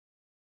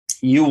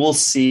 you will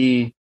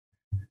see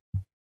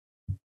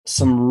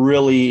some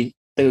really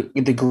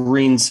the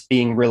greens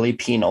being really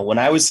penal. When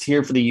I was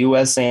here for the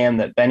USAM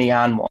that Benny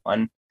An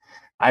won,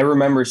 I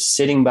remember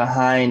sitting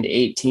behind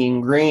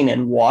 18 green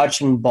and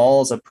watching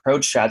balls,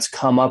 approach shots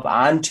come up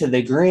onto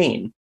the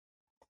green,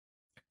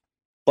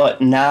 but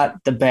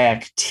not the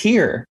back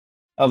tier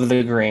of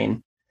the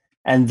green.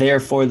 And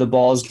therefore the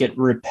balls get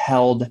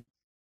repelled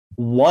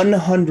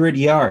 100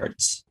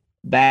 yards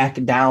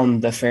back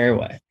down the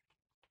fairway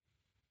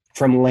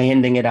from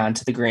landing it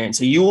onto the green.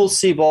 So you will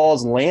see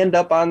balls land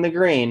up on the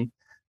green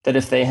that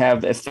if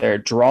they're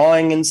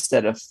drawing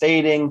instead of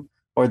fading,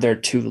 or they're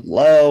too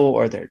low,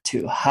 or they're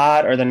too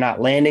hot, or they're not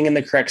landing in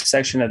the correct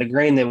section of the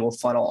green, they will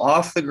funnel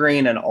off the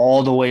green and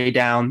all the way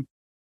down,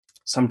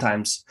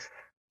 sometimes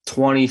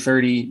 20,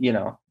 30,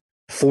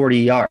 40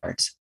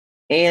 yards.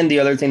 And the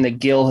other thing that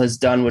Gil has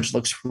done, which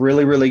looks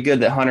really, really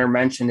good, that Hunter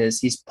mentioned, is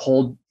he's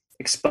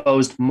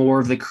exposed more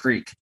of the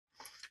creek.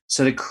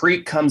 So the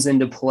creek comes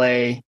into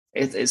play.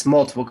 It's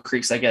multiple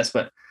creeks, I guess,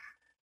 but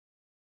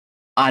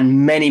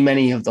on many,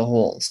 many of the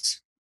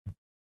holes,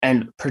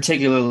 and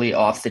particularly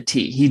off the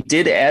tee. He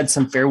did add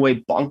some fairway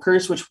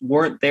bunkers, which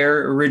weren't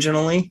there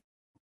originally,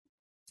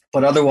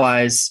 but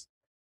otherwise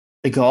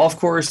the golf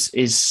course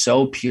is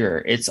so pure.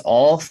 It's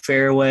all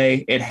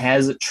fairway. It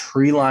has a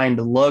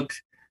tree-lined look.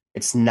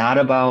 It's not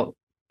about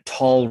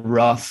tall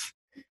rough.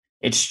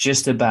 It's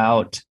just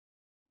about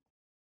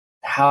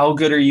how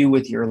good are you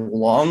with your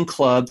long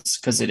clubs,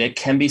 because it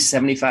can be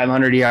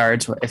 7,500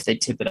 yards if they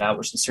tip it out,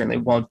 which they certainly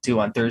won't do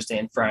on Thursday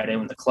and Friday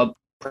when the club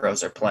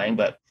pros are playing,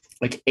 but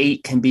like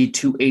 8 can be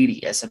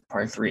 280 as a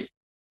par 3,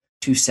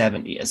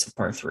 270 as a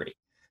par 3.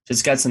 So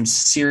it's got some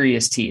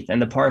serious teeth,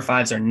 and the par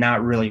 5s are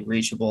not really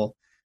reachable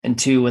in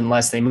 2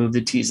 unless they move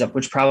the tees up,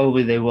 which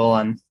probably they will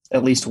on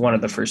at least one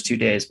of the first 2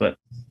 days. But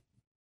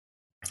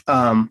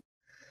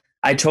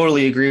I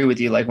totally agree with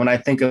you. Like when I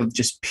think of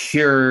just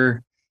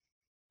pure,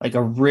 like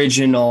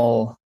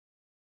original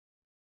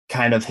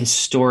kind of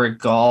historic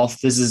golf,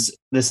 this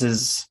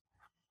is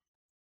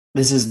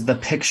the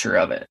picture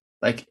of it.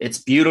 Like it's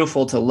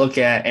beautiful to look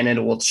at, and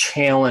it will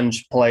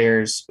challenge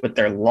players with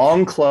their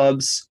long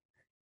clubs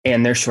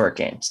and their short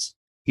games.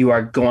 You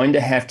are going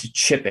to have to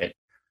chip it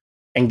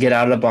and get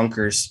out of the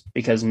bunkers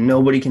because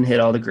nobody can hit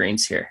all the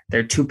greens here.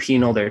 They're too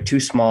penal, they're too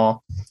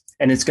small,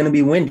 and it's going to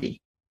be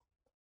windy.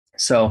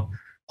 So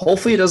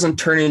hopefully it doesn't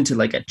turn into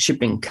like a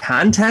chipping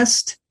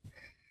contest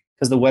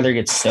because the weather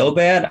gets so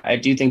bad. I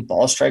do think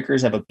ball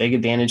strikers have a big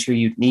advantage here.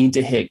 You need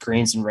to hit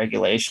greens in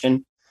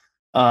regulation.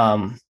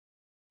 But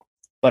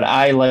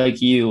I,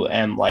 like you,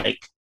 am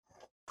like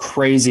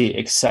crazy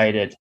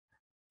excited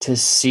to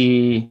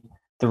see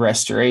the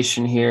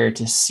restoration here,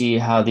 to see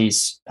how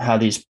these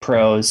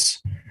pros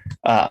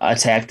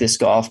attack this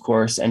golf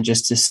course, and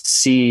just to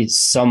see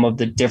some of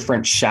the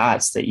different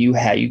shots that you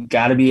have. You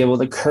got to be able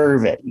to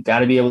curve it. You got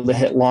to be able to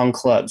hit long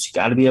clubs. You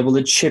got to be able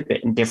to chip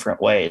it in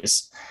different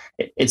ways.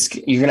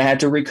 You're going to have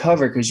to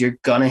recover because you're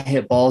going to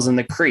hit balls in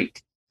the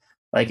creek.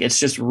 Like, it's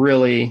just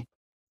really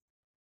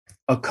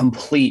a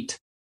complete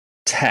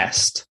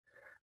test.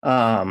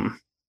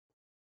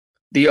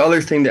 The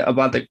other thing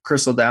about the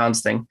Crystal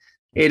Downs thing,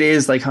 it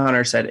is, like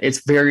Hunter said,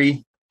 it's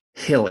very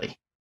hilly.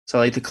 So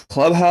like the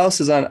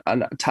clubhouse is on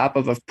top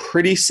of a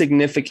pretty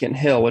significant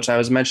hill, which I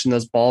was mentioning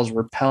those balls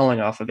repelling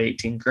off of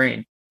 18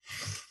 green.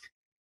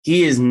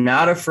 He is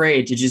not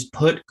afraid to just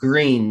put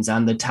greens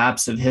on the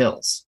tops of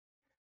hills.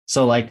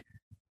 So like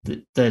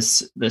the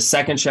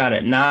second shot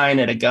at 9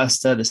 at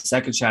Augusta, the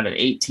second shot at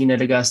 18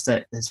 at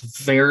Augusta is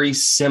very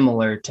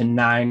similar to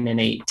 9 and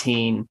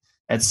 18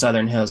 at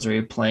Southern Hills, where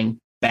you're playing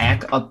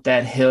back up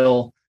that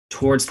hill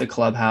towards the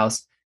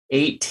clubhouse.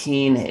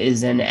 18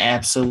 is an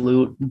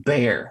absolute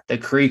bear. The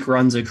creek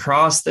runs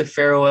across the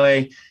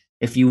fairway.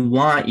 If you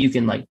want, you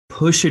can like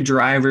push a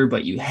driver,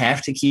 but you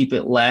have to keep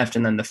it left.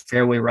 And then the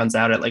fairway runs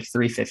out at like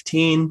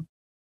 315.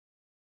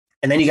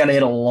 And then you got to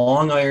hit a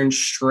long iron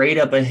straight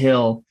up a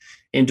hill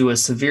into a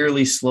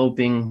severely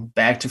sloping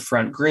back to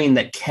front green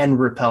that can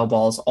repel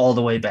balls all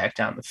the way back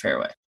down the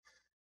fairway.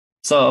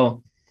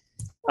 So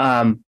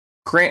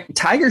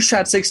Tiger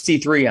shot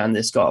 63 on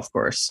this golf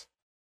course.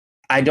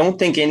 I don't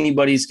think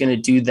anybody's going to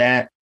do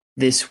that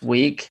this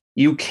week.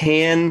 You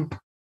can,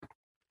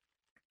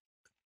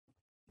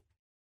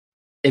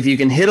 if you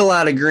can hit a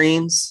lot of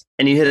greens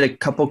and you hit a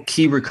couple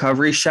key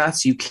recovery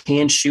shots, you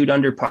can shoot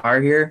under par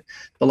here.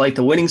 But like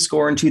the winning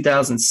score in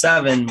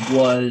 2007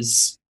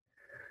 was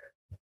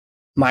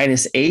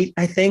 -8,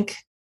 I think.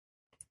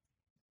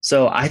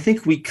 So I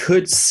think we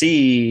could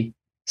see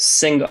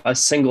a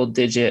single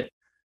digit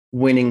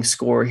winning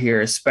score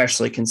here,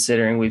 especially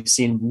considering we've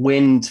seen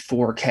wind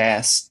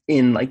forecasts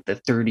in like the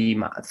 30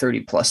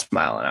 plus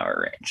mile an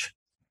hour range.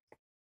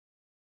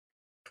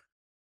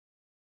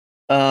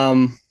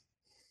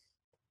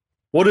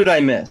 What did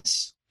I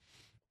miss?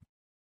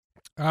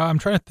 I'm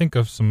trying to think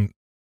of something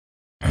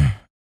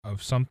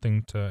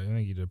to. I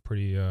think you did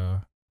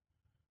a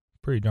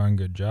pretty darn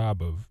good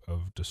job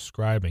of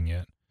describing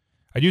it.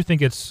 I do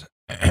think it's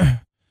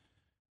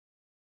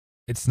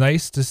it's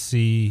nice to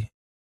see.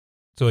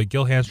 So like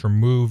Gil Hanse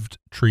removed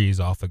trees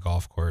off the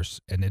golf course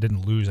and it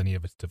didn't lose any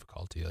of its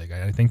difficulty. Like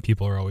I think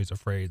people are always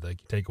afraid,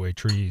 like you take away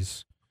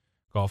trees,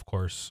 golf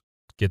course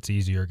gets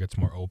easier, gets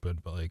more open,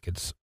 but like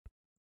it's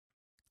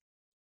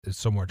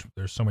so much,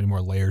 there's so many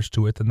more layers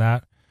to it than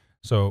that.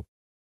 So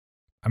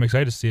I'm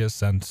excited to see it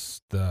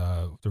since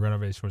the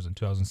renovation was in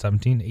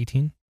 2017,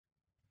 18.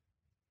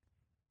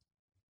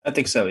 I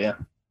think so, yeah.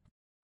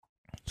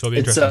 So it'll be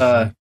interesting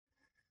to see.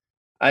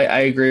 I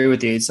agree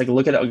with you. It's like,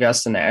 look at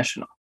Augusta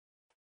National.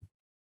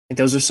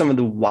 Those are some of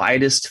the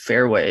widest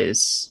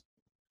fairways.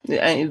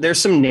 There's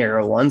some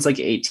narrow ones, like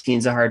 18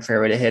 is a hard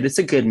fairway to hit. It's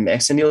a good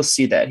mix, and you'll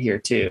see that here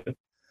too.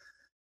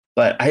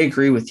 But I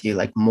agree with you.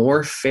 Like,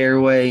 more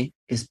fairway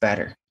is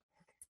better.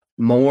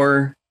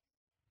 More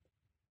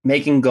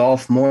making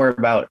golf more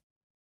about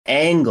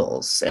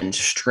angles and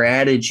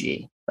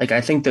strategy. Like,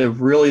 I think the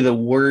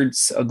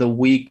words of the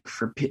week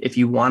for if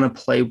you want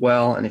to play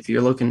well, and if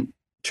you're you're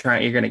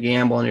going to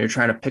gamble and you're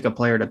trying to pick a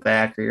player to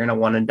back, or you're going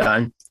to one and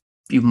done,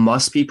 you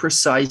must be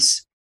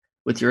precise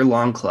with your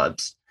long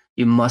clubs.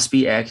 You must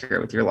be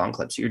accurate with your long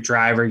clubs, your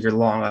driver, your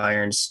long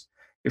irons,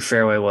 your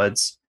fairway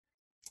woods,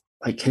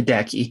 like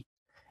Hideki.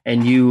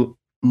 And you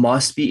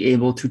must be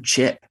able to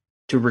chip,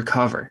 to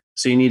recover.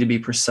 So you need to be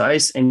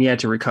precise and you have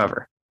to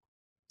recover.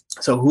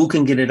 So who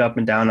can get it up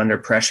and down under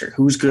pressure?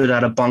 Who's good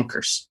out of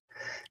bunkers?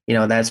 You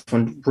know, that's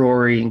when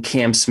Rory and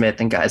Cam Smith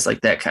and guys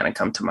like that kind of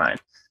come to mind.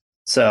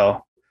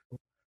 So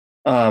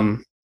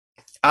on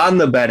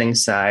the betting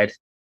side,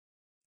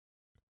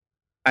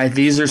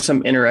 these are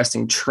some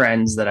interesting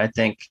trends that I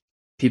think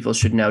people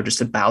should know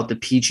just about the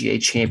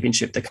PGA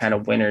Championship, the kind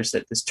of winners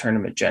that this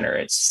tournament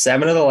generates.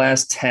 7 of the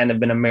last 10 have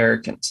been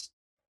Americans.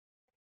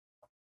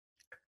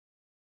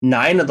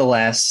 9 of the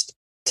last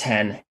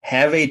 10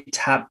 have a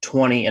top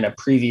 20 in a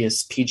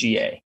previous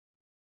PGA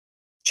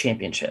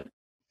Championship.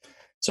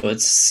 So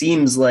it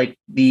seems like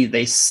the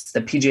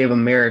PGA of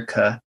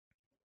America,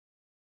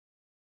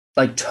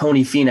 like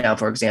Tony Finau,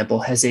 for example,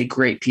 has a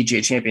great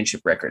PGA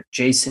Championship record.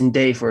 Jason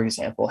Day, for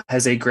example,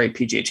 has a great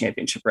PGA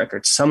Championship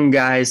record. Some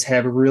guys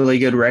have really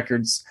good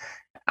records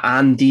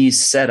on these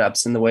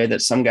setups in the way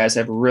that some guys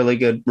have really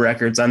good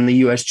records on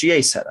the USGA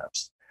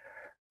setups.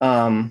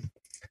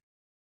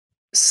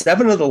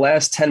 7 of the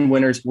last 10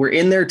 winners were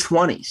in their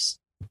 20s.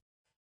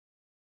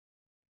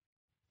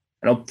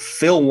 I know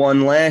Phil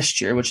won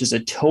last year, which is a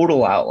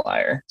total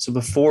outlier. So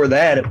before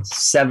that, it was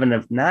 7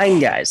 of 9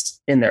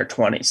 guys in their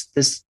 20s.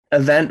 This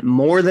event,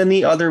 more than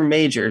the other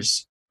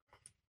majors,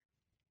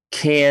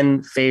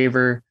 can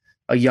favor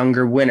a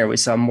younger winner. We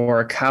saw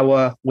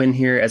Morikawa win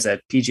here as a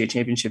PGA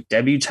Championship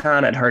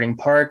debutant at Harding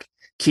Park.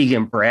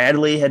 Keegan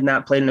Bradley had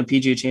not played in a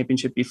PGA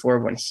Championship before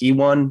when he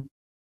won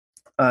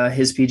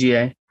his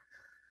PGA.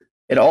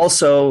 It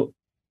also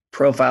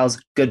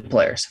profiles good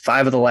players.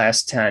 5 of the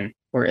last 10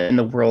 were in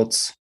the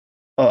world's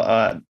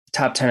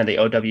top 10 of the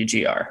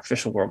OWGR,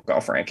 official world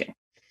golf ranking.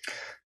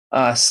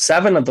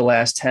 7 of the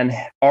last 10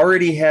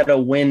 already had a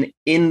win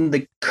in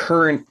the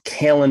current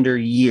calendar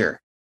year.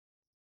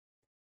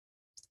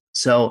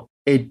 So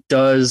it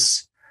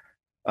does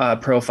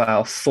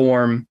profile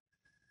form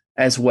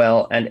as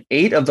well. And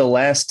 8 of the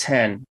last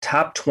 10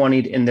 top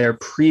 20'd in their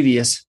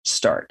previous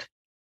start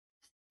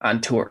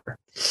on tour.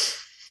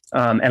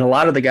 And a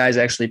lot of the guys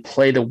actually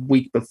play the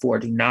week before.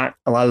 A lot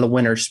of the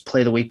winners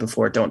play the week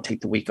before, don't take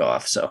the week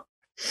off. So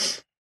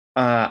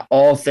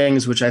all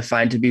things which I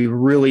find to be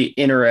really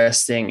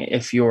interesting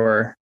if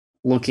you're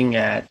looking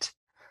at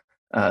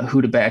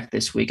who to back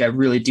this week. I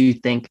really do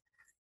think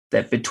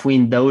that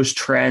between those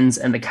trends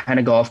and the kind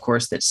of golf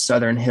course that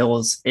Southern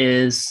Hills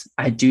is,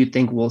 I do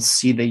think we'll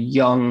see the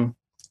young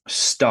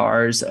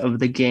stars of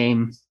the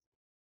game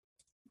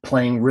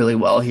playing really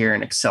well here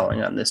and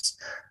excelling on this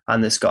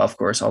golf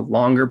course. A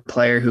longer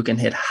player who can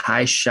hit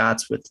high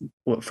shots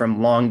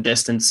from long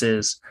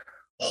distances,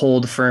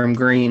 hold firm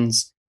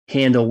greens,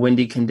 handle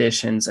windy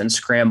conditions, and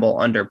scramble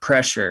under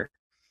pressure.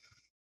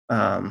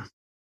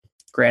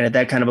 Granted,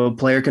 that kind of a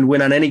player can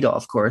win on any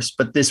golf course,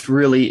 but this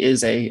really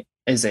is a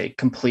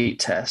complete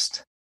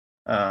test.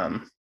 So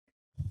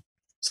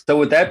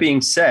with that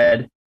being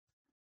said,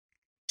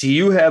 do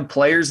you have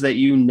players that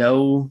you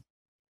know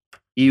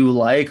you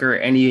like, or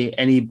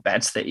any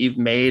bets that you've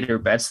made or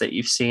bets that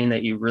you've seen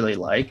that you really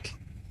like?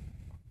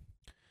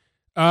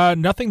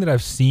 Nothing that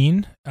I've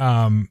seen.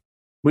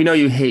 We know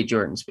you hate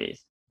Jordan Spieth.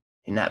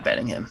 You're not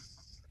betting him.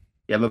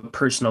 You have a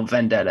personal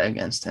vendetta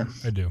against him.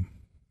 I do.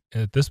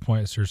 And at this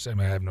point, it's just, I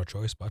have no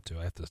choice but to.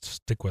 I have to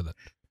stick with it.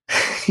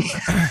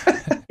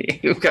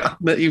 You've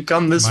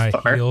come this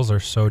far. My heels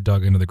are so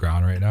dug into the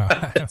ground right now.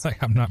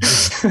 I'm not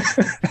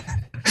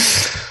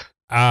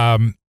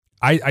moving.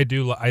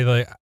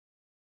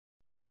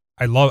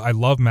 I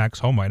love Max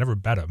Homa. I never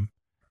bet him,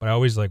 but we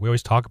always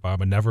talk about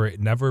him, and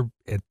never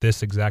at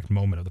this exact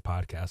moment of the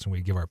podcast when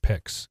we give our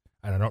picks.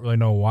 And I don't really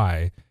know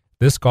why.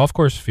 This golf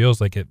course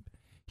feels like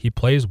he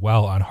plays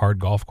well on hard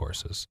golf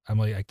courses.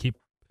 I keep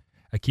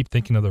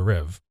thinking of the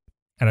Riv,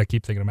 and I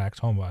keep thinking of Max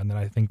Homa, and then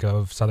I think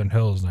of Southern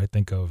Hills, and I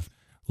think of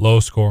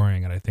low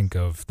scoring, and I think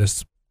of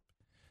this.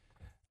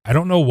 I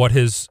don't know what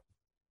his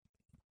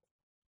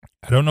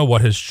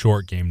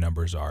short game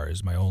numbers are,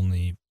 is my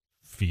only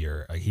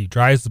fear. He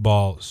drives the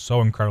ball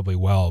so incredibly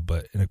well,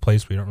 but in a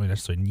place where you don't really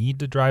necessarily need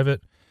to drive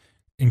it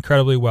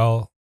incredibly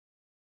well.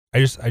 I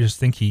just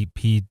think he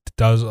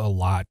does a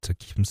lot to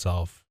keep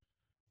himself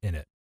in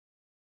it.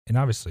 And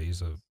obviously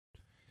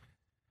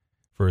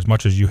for as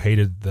much as you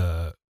hated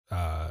the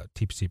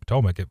TPC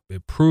Potomac,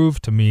 it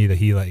proved to me that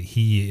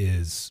he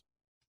is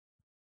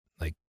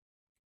like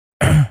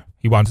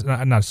he wants,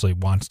 not necessarily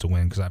wants to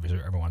win, because obviously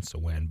everyone wants to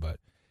win, but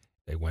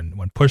when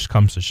push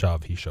comes to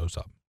shove, he shows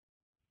up.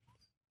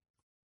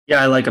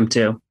 Yeah, I like him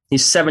too.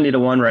 He's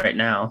 70-1 right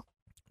now.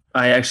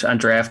 On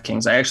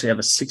DraftKings, I actually have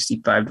a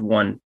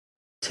 65-1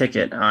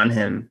 ticket on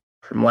him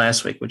from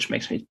last week, which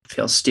makes me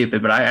feel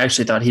stupid, but I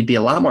actually thought he'd be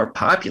a lot more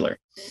popular.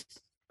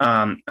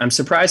 I'm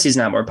surprised he's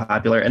not more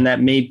popular, and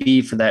that may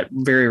be for that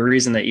very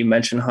reason that you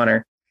mentioned,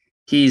 Hunter.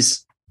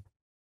 He's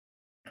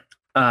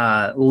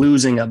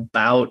losing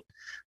about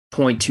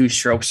 0.2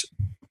 strokes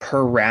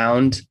per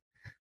round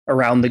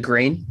around the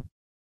green,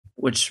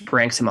 which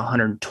ranks him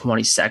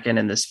 122nd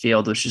in this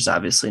field, which is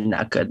obviously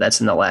not good. That's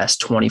in the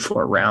last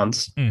 24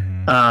 rounds.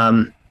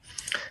 Mm-hmm.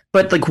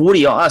 But like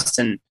Woody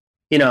Austin,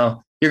 you're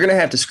going to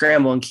have to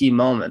scramble in key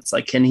moments.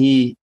 Like,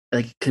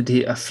 could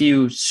a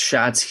few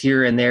shots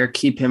here and there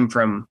keep him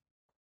from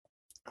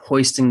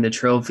hoisting the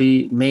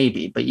trophy?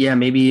 Maybe. But yeah,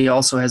 maybe he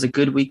also has a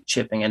good week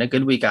chipping and a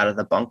good week out of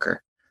the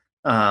bunker.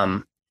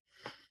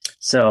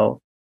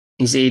 So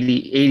he's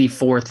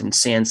 84th in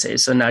Sansei,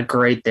 so not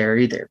great there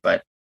either.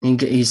 But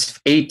he's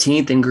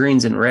 18th in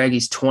greens and reg.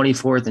 He's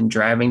 24th in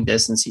driving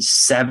distance. He's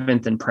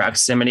 7th in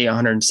proximity,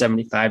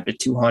 175 to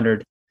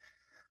 200.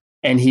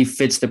 And he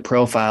fits the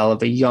profile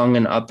of a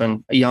young up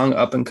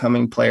and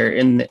coming player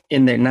in there.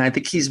 And I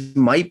think he's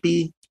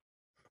 30.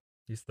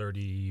 He's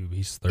 30,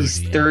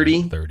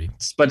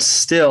 but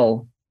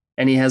still,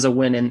 and he has a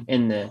win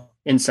in the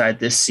inside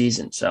this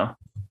season. So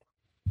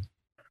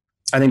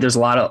I think there's a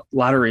lot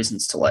of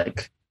reasons to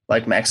like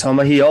Max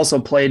Homa. He also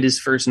played his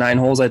first 9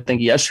 holes, I think,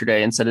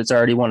 yesterday, and said it's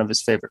already one of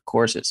his favorite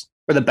courses,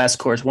 or the best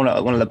course, one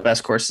of the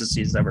best courses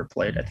he's ever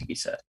played, I think he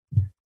said.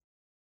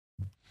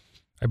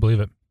 I believe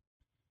it.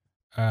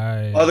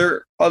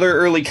 Other other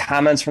early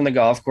comments from the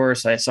golf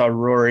course, I saw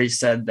Rory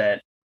said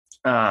that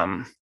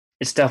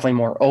it's definitely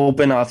more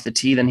open off the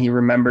tee than he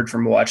remembered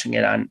from watching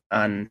it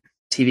on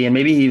TV, and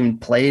maybe he even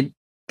played.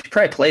 He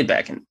probably played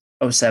back in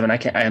 07.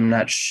 I'm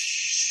not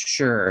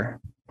sure,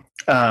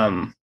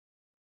 but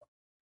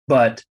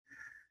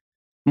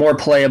more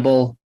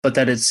playable. But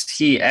that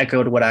he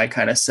echoed what I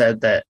kind of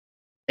said, that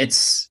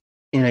it's,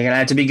 you're gonna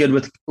have to be good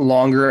with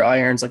longer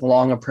irons, like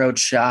long approach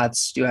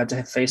shots. You have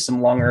to face some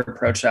longer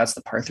approach shots.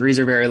 The par threes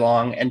are very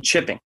long, and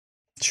chipping,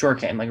 short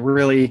game, like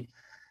really,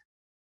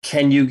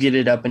 can you get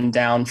it up and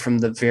down from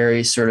the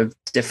very sort of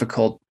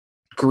difficult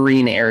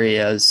green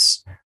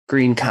areas,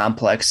 green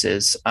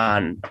complexes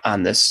on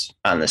this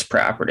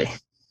property.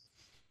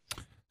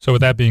 So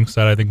with that being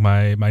said, I think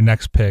my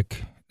next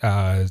pick,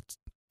 I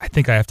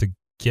think I have to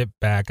get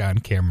back on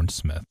Cameron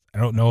Smith. I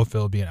don't know if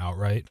it'll be an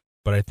outright,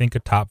 but I think a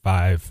top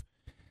 5.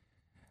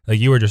 Like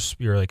you're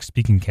like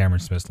speaking Cameron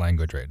Smith's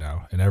language right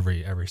now in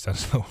every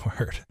sense of the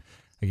word.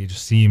 Like he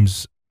just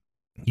seems,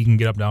 he can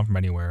get up and down from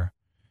anywhere.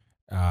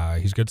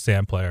 He's a good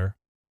sand player.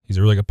 He's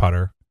a really good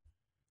putter.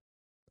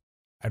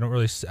 I don't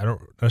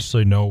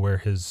necessarily know where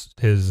his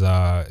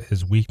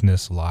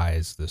weakness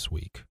lies this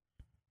week.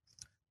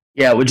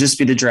 Yeah, it would just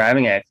be the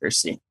driving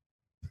accuracy.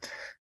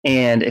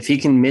 And if he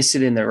can miss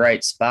it in the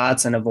right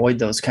spots and avoid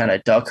those kind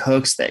of duck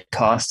hooks that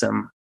cost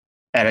him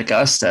at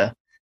Augusta,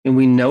 and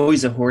we know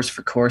he's a horse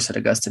for course at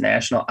Augusta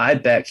National. I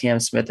bet Cam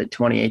Smith at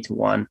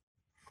 28-1.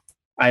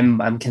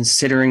 I'm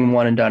considering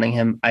one and dunning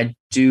him. I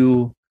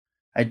do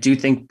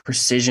think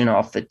precision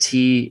off the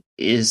tee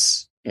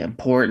is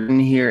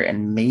important here,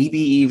 and maybe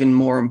even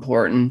more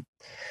important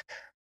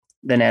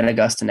than at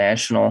Augusta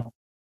National.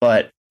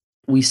 But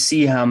we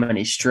see how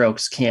many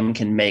strokes Cam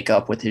can make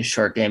up with his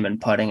short game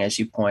and putting, as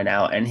you point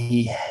out, and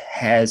he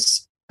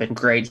has been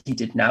great. He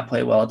did not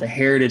play well at the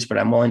Heritage, but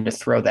I'm willing to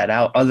throw that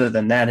out. Other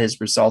than that, his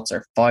results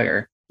are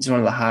fire. He's one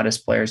of the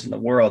hottest players in the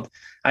world.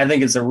 I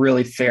think it's a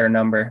really fair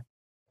number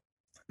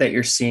that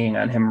you're seeing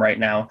on him right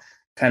now,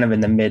 kind of in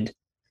the mid,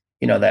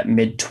 that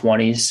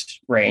mid-20s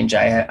range.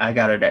 I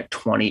got it at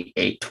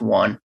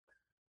 28-1.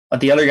 But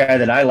the other guy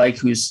that I like,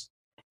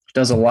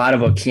 does a lot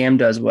of what Cam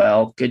does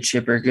well, good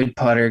chipper, good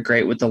putter,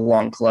 great with the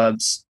long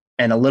clubs,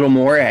 and a little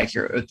more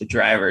accurate with the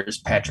driver, is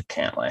Patrick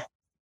Cantlay.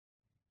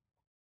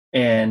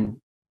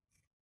 And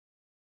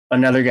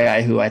another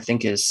guy who I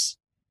think is,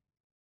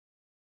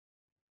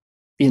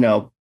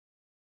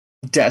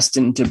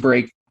 destined to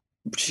break,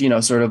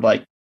 sort of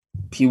like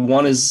he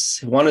won his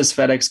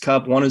FedEx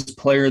Cup, won his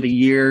Player of the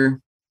Year.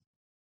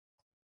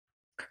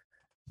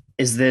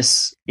 Is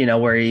this,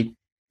 where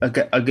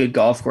a good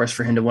golf course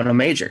for him to win a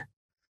major?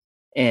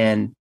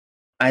 And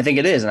I think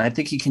it is. And I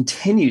think he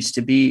continues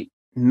to be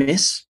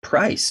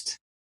mispriced.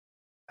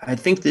 I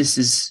think this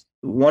is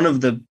one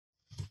of the,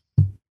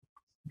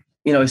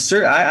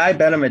 I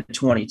bet him at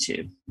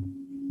 22.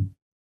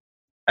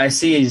 I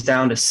see he's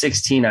down to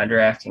 16 on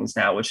DraftKings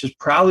now, which is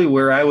probably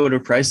where I would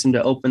have priced him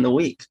to open the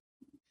week,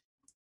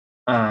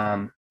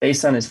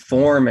 based on his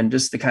form and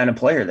just the kind of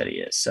player that he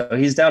is. So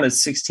he's down at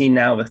 16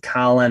 now with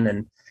Colin,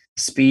 and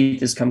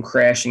speed has come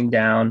crashing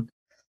down.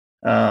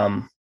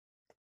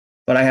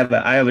 But I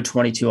have a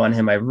 22 on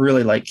him. I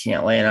really like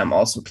Cantlay, and I'm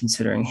also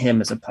considering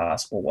him as a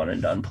possible one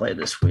and done play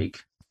this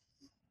week.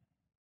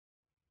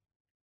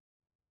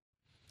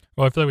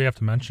 Well, I feel like we have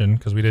to mention,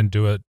 because we didn't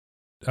do it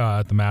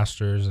at the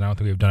Masters, and I don't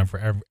think we've done it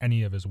for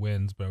any of his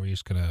wins. But are we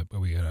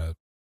gonna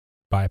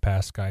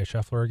bypass Sky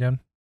Scheffler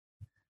again?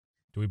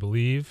 Do we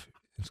believe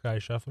in Sky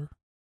Scheffler?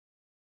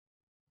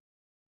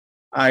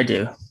 I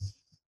do.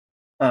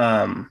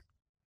 I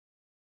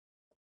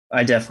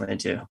definitely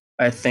do.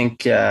 I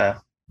think.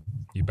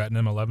 You betting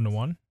him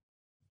 11-1?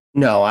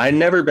 No, I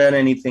never bet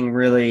anything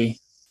really.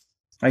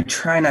 I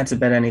try not to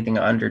bet anything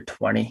under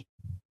 20.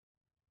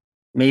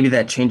 Maybe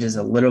that changes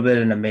a little bit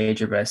in a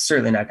major, but I'm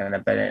certainly not going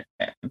to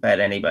bet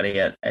anybody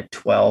at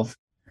 12.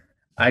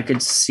 I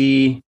could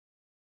see,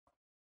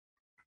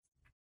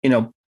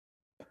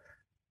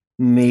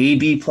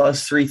 maybe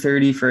plus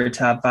 330 for a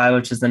top 5,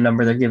 which is the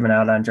number they're giving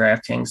out on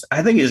DraftKings.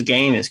 I think his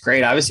game is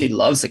great. Obviously, he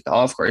loves the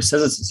golf course. He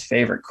says it's his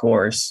favorite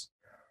course.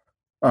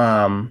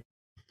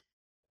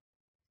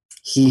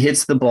 He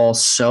hits the ball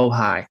so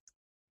high,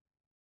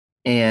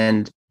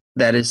 and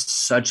that is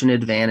such an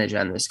advantage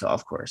on this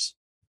golf course.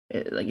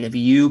 Like if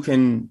you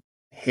can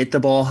hit the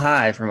ball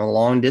high from a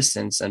long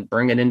distance and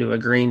bring it into a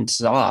green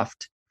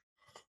soft,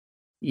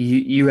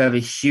 you have a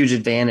huge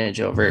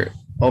advantage over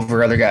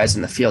other guys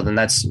in the field, and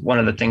that's one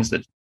of the things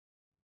that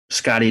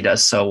Scotty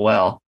does so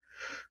well.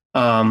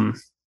 There's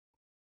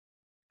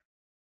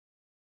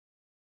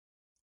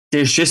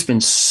just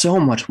been so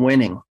much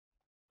winning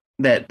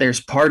that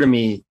there's part of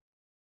me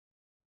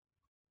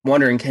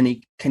wondering, can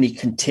he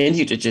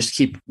continue to just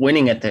keep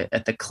winning at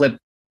the clip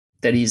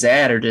that he's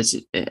at, or does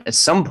at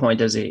some point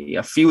does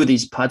a few of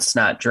these putts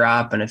not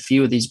drop and a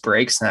few of these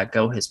breaks not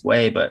go his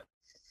way? But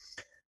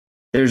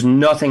there's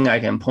nothing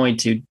I can point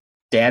to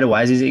data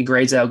wise. He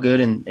grades out good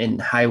in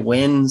high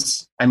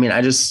wins. I mean,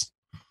 I'll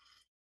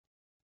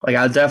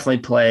definitely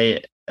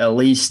play at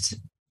least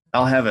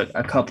I'll have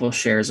a couple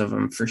shares of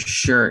him for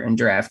sure in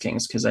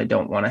DraftKings because I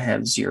don't want to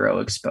have zero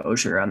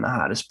exposure on the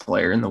hottest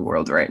player in the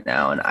world right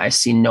now. And I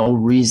see no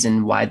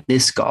reason why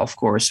this golf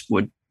course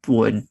would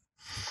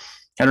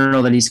I don't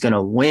know that he's going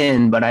to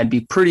win, but I'd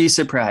be pretty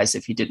surprised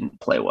if he didn't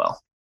play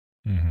well.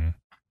 Mm-hmm.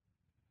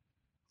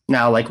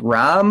 Now, like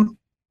Rahm,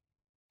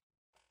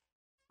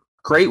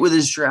 great with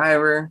his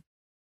driver,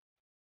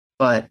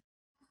 but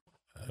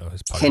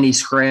can he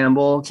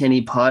scramble? Can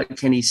he putt?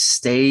 Can he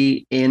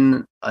stay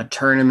in a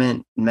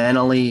tournament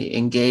mentally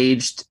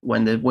engaged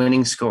when the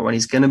winning score, when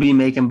he's going to be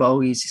making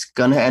bogeys, he's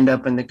going to end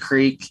up in the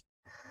creek?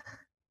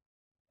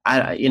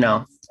 I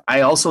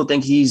also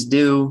think he's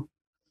due.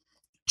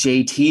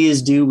 JT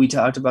is due. We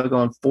talked about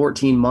going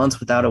 14 months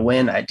without a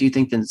win. I do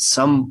think in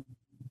some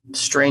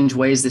strange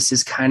ways this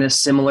is kind of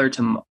similar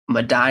to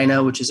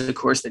Medina, which is a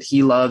course that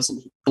he loves and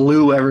he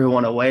blew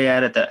everyone away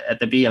at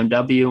the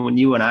BMW when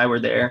you and I were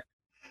there.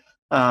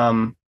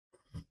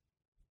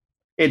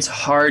 It's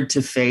hard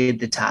to fade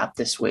the top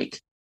this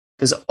week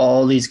because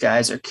all these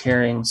guys are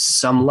carrying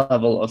some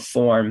level of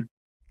form.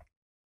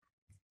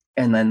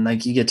 And then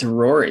like you get to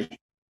Rory.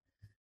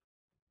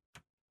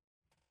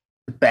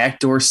 The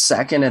backdoor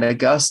second at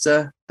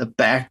Augusta, the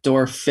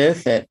backdoor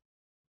fifth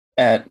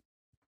at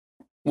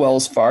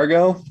Wells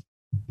Fargo.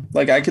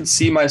 Like I could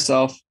see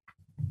myself.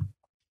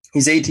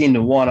 He's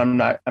 18-1. I'm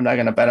not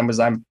going to bet him because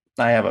I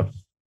have a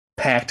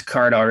packed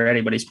card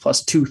already, but he's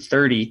plus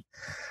 230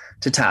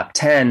 to top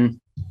 10.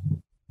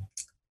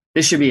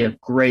 This should be a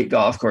great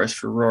golf course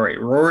for Rory.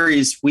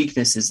 Rory's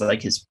weakness is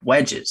like his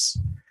wedges.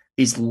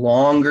 These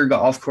longer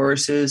golf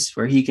courses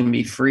where he can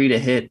be free to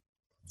hit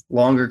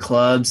longer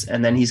clubs,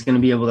 and then he's going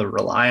to be able to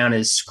rely on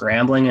his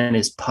scrambling and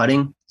his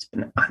putting. He's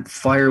been on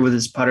fire with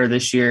his putter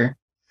this year.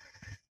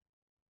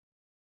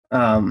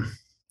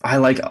 I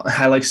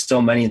like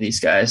so many of these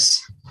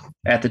guys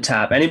at the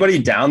top. Anybody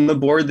down the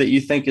board that you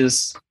think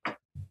is?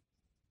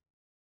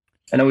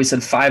 I know we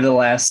said 5 of the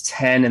last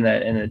 10 in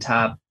the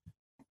top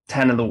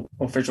 10 of the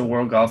official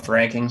World Golf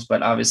rankings,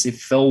 but obviously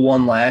Phil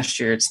won last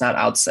year. It's not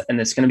outside, and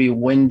it's going to be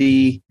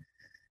windy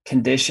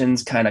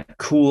conditions, kind of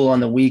cool on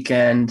the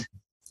weekend.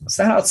 It's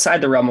not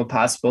outside the realm of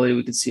possibility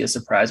we could see a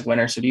surprise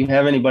winner. So do you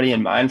have anybody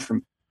in mind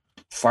from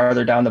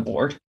farther down the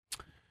board?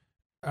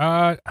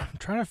 I'm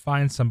trying to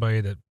find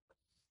somebody that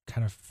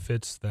kind of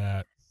fits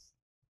that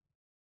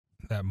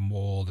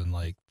mold and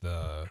like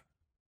let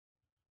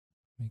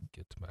me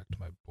get back to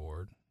my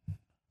board.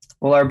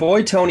 Well, our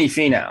boy Tony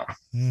Finau.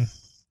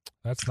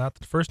 That's not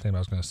the first name I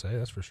was going to say,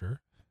 that's for sure.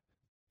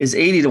 Is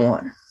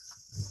 80-1.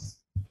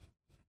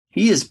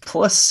 He is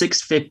plus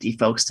 650,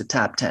 folks, to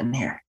top 10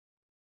 here.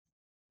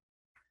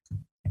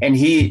 And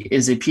he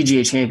is a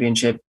PGA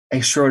Championship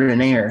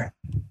extraordinaire.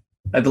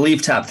 I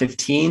believe top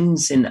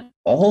 15s in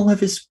all of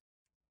his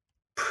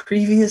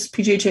previous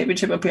PGA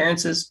Championship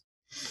appearances.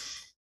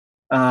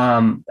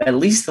 At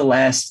least the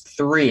last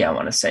 3, I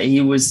want to say. He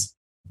was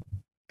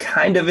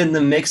kind of in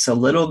the mix a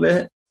little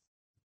bit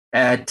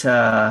at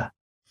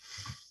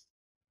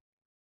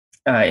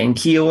in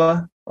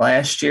Kiowa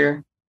last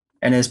year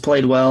and has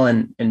played well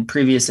in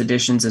previous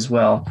editions as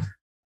well.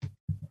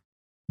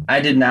 I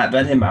did not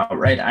bet him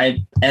outright.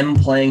 I am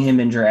playing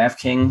him in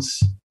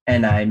DraftKings,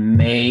 and I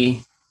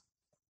may,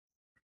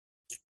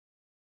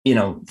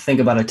 think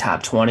about a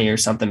top 20 or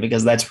something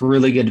because that's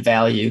really good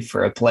value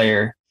for a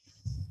player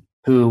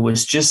who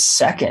was just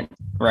second,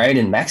 right,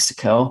 in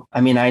Mexico. I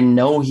mean, I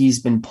know he's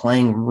been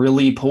playing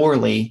really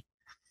poorly,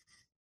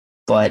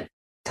 but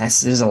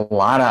there's a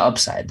lot of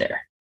upside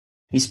there.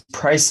 He's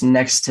priced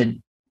next to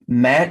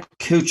Matt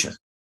Kuchar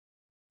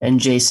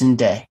and Jason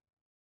Day.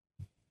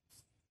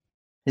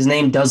 His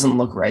name doesn't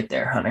look right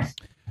there, Hunter.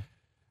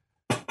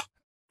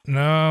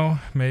 No,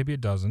 maybe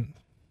it doesn't.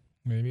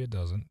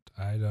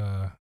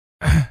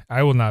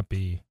 I will not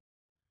be.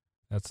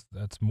 That's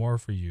more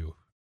for you,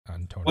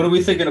 Antonio. What are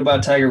we thinking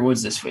about Tiger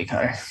Woods this week,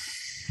 Hunter?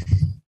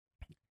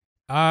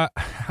 I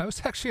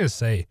was actually going to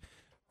say,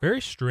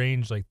 very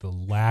strange, like the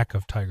lack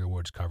of Tiger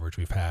Woods coverage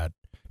we've had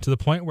to the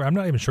point where I'm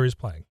not even sure he's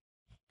playing.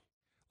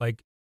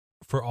 Like,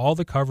 for all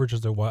the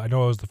coverages there was, I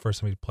know it was the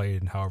first time he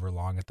played in however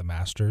long at the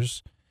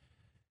Masters.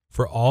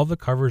 For all the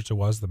coverage there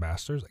was the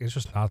Masters, it's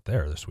just not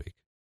there this week.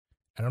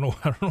 I don't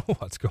know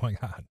what's going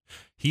on.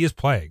 He is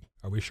playing.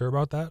 Are we sure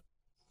about that?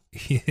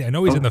 I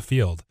know he's in the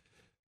field.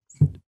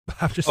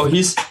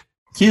 He's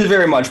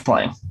very much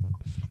playing.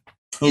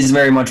 He's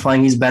very much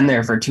playing. He's been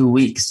there for 2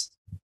 weeks,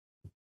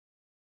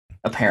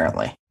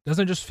 apparently.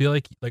 Doesn't it just feel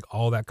like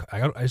all that?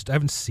 I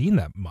haven't seen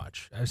that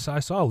much. I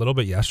saw a little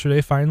bit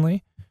yesterday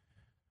finally,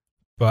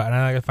 but and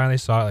I finally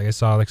saw it. Like I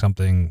saw like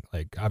something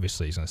like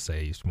obviously he's gonna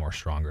say he's more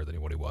stronger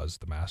than what he was at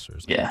the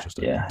Masters. Like, yeah,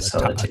 it's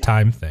just a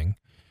time thing.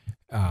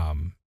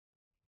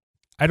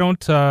 I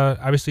don't.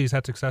 Obviously, he's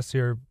had success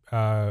here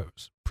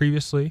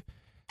previously.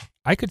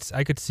 I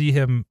could see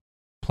him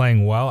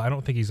playing well. I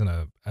don't think he's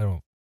gonna. I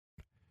don't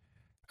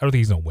think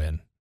he's gonna win.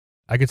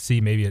 I could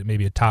see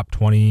maybe a top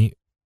 20.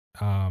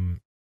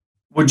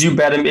 Would you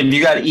bet him if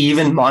you got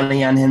even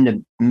money on him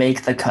to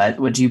make the cut?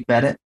 Would you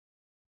bet it?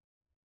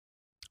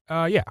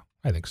 Yeah,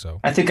 I think so.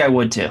 I think I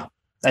would too.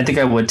 I think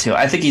I would too.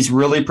 I think he's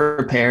really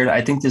prepared.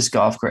 I think this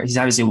golf course, he's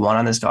obviously won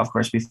on this golf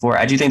course before.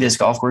 I do think this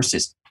golf course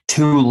is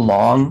too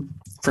long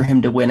for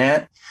him to win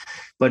at.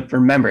 But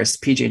remember, it's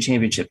the PGA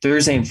Championship.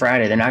 Thursday and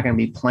Friday, they're not going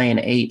to be playing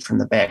 8 from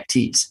the back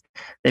tees.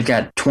 They've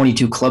got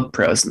 22 club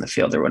pros in the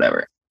field or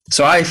whatever.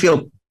 So I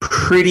feel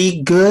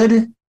pretty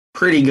good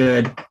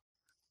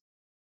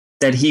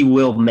that he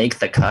will make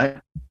the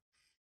cut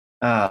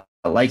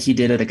like he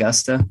did at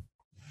Augusta.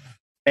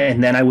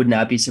 And then I would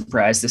not be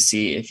surprised to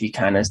see if he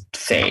kind of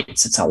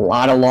fades. It's a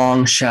lot of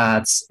long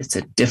shots. It's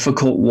a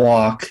difficult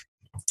walk.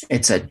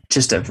 It's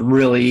just a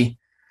really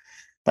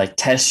like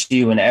test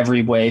you in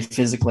every way,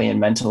 physically and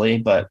mentally.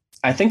 But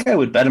I think I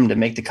would bet him to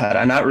make the cut.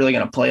 I'm not really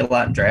going to play a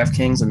lot in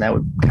DraftKings, and that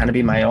would kind of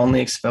be my only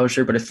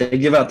exposure. But if they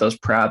give out those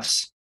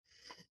props,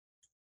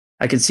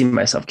 I could see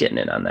myself getting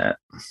in on that.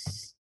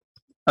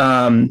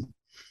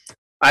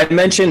 I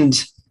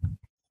mentioned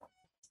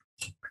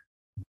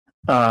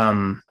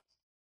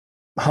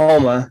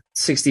Homa,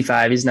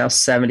 65. He's now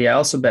 70. I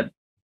also bet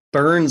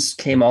Burns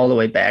came all the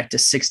way back to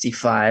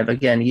 65.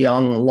 Again,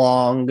 young,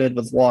 long, good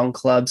with long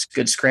clubs,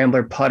 good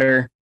scrambler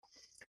putter.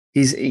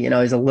 He's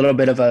a little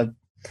bit of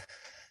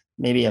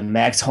maybe a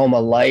Max Homa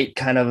light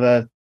kind of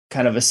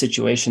a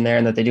situation there,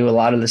 and that they do a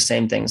lot of the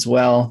same things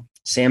well.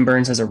 Sam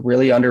Burns has a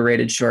really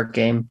underrated short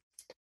game.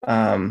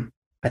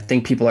 I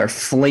think people are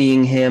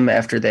fleeing him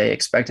after they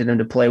expected him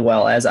to play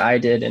well, as I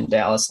did in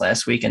Dallas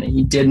last week, and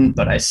he didn't,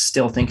 but I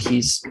still think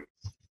he's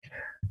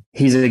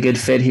a good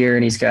fit here,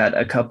 and he's got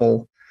a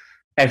couple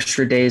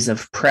extra days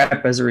of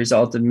prep as a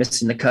result of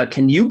missing the cut.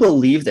 Can you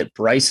believe that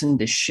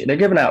they're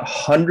giving out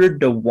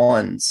 100 to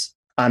 1s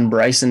on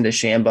Bryson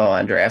DeChambeau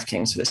on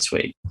DraftKings this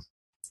week?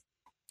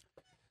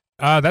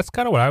 That's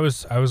kind of what I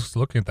was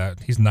looking at.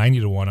 That he's 90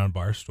 to 1 on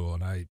Barstool,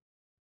 and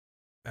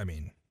I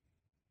mean,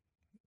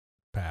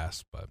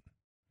 pass, but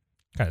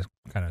kind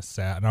of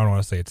sad. I don't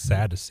want to say it's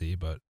sad to see,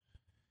 but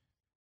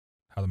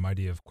how the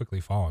mighty have quickly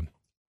fallen.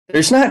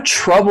 There's not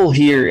trouble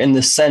here in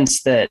the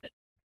sense that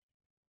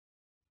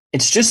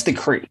it's just the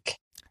creek.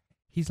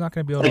 He's not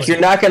going to be able to. You're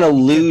not going to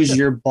lose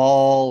your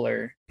ball,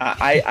 or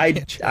I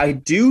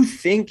do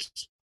think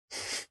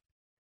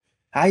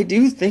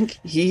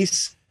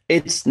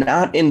it's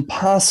not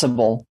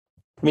impossible.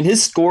 I mean,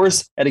 his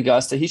scores at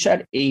Augusta, he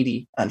shot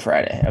 80 on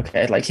Friday.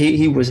 Okay. Like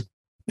he was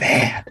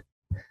bad,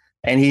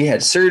 and he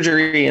had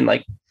surgery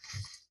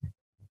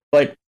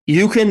but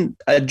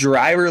a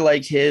driver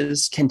like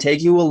his can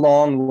take you a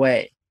long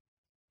way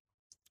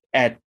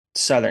at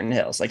Southern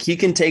Hills. Like he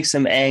can take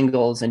some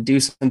angles and do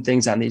some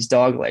things on these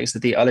dog legs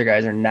that the other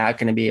guys are not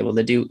going to be able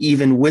to do,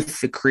 even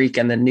with the creek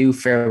and the new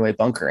fairway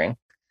bunkering.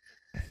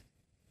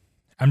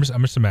 I'm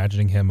just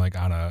imagining him like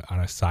on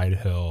a side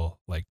hill,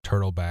 like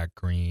turtleback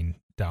green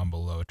down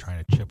below,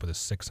 trying to chip with a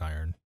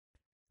 6-iron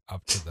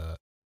up to the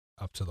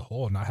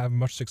hole and not having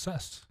much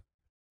success.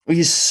 Well,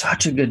 he's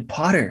such a good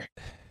putter.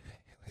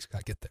 He's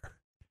got to get there.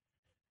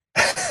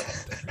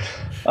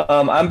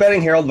 I'm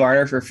betting Harold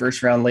Varner for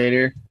first round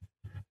later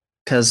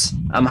because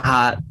I'm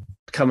hot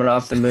coming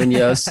off the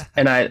Munoz,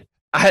 and I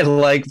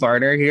like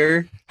Varner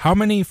here. How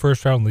many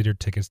first round leader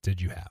tickets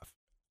did you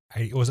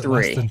have? Was it 3.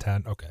 less than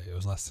 10? Okay, it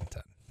was less than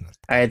 10.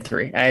 I had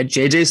 3. I had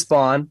JJ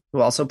Spawn,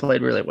 who also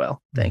played really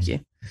well. Thank you.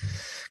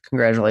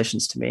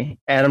 Congratulations to me.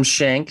 Adam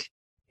Schenk,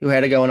 who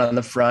had it going on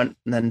the front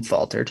and then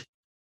faltered,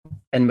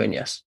 and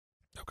Munoz.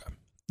 Okay.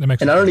 That makes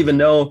sense. I don't even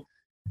know.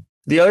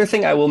 The other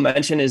thing I will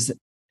mention is,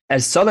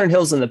 as Southern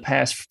Hills in the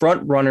past,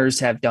 front runners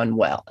have done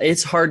well.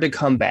 It's hard to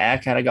come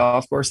back at a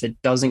golf course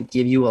that doesn't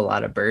give you a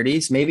lot of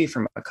birdies, maybe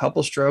from a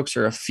couple strokes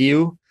or a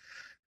few.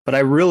 But I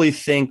really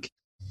think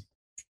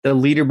the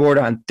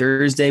leaderboard on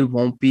Thursday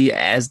won't be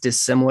as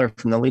dissimilar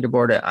from the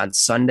leaderboard on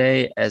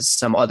Sunday as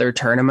some other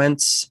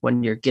tournaments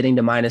when you're getting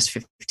to minus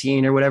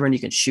 15 or whatever, and you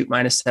can shoot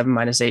 -7,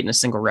 -8 in a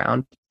single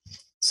round.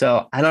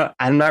 So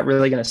I'm not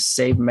really going to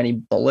save many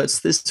bullets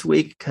this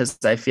week, because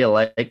I feel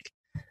like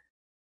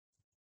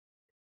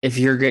if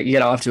you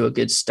get off to a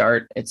good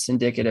start, it's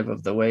indicative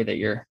of the way that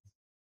you're,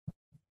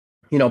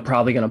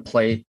 probably going to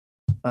play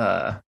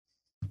the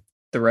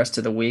rest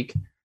of the week.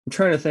 I'm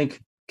trying to think.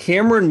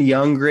 Cameron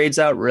Young grades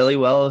out really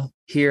well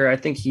here. I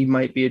think he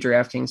might be a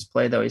DraftKings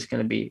play, though he's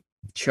going to be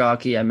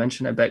chalky. I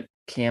mentioned I bet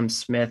Cam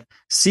Smith.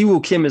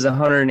 Siwoo Kim is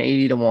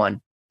 180 to 1.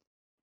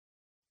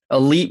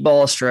 Elite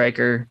ball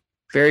striker,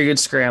 very good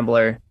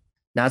scrambler,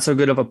 not so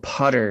good of a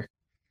putter.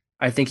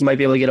 I think he might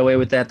be able to get away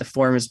with that. The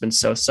form has been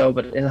so-so,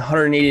 but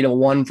 180 to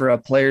 1 for a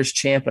players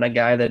champ and a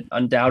guy that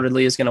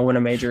undoubtedly is going to win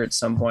a major at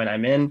some point,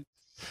 I'm in.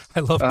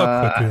 I love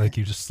how quickly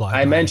you just slide.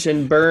 I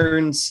mentioned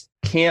Burns,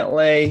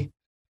 Cantlay,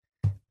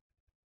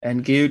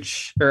 and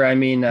Gooch,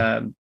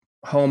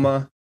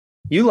 Homa.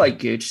 You like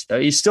Gooch, though.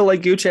 You still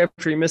like Gooch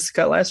after you missed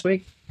the cut last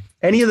week?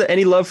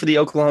 Any love for the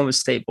Oklahoma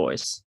State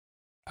boys?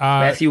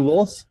 Matthew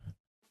Wolf?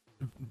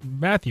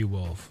 Matthew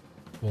Wolf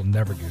will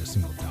never get a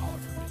single dollar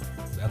from me.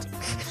 That's a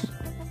promise.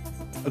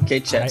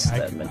 Okay, Chet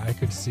Stedman. I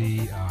could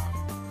see.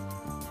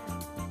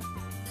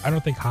 I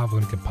don't think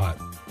Hovland can putt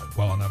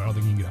well enough. I don't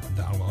think he can get up and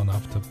down well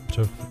enough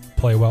to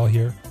play well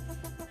here.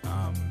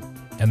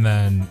 And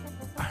then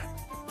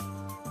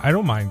I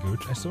don't mind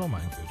Gooch. I still don't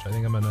mind Gooch. I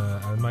think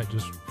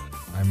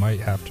I might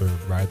have to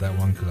ride that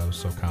one because I was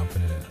so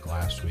confident in it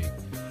last week.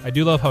 I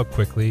do love how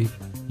quickly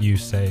you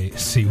say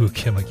Siwoo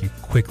Kim, like you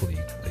quickly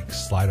like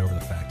slide over the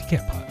fact he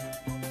can't putt.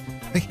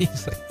 Like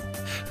he's like,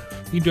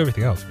 he can do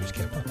everything else, but he just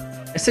can't putt.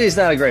 I say he's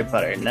not a great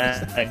putter.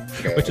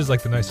 Which is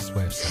like the nicest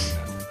way of saying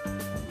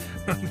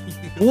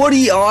that.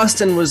 Woody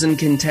Austin was in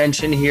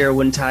contention here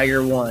when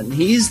Tiger won.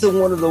 He's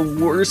one of the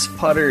worst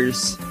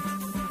putters.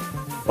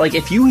 Like,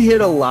 if you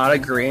hit a lot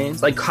of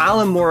greens, like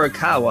Colin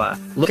Morikawa,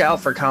 look out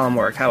for Colin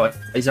Morikawa.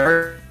 He's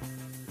already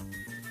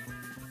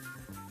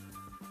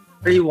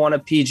won a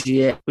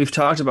PGA. We've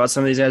talked about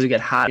some of these guys who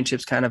get hot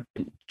championships kind of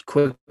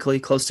quickly,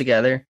 close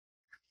together.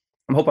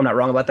 I hope I'm not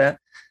wrong about that.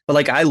 But,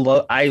 like, I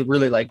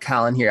really like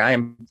Colin here. I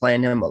am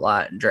playing him a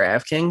lot in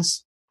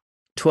DraftKings.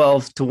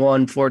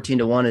 12-1,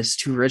 14-1 is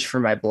too rich for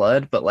my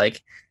blood. But, like,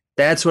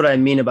 that's what I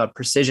mean about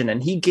precision.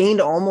 And he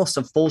gained almost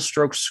a full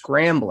stroke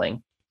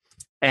scrambling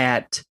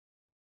at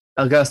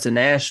Augusta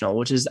National,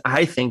 which is,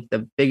 I think,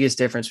 the biggest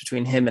difference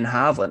between him and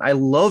Hovland. I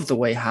love the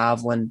way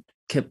Hovland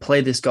can play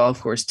this golf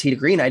course tee to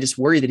green. I just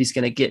worry that he's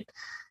going to get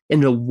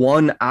into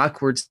one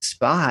awkward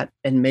spot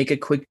and make a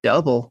quick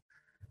double,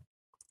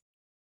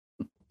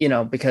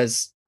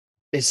 because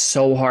it's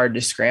so hard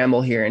to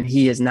scramble here. And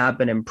he has not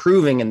been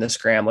improving in the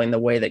scrambling the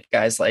way that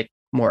guys like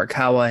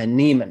Morikawa and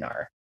Neiman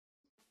are.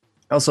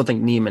 I also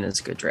think Neiman is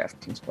a good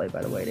DraftKings play,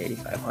 by the way, at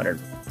 8,500,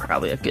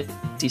 probably a good,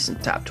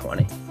 decent top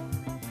 20.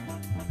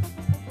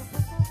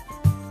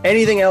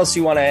 Anything else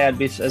you want to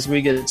add as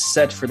we get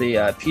set for the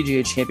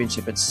PGA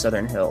Championship at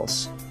Southern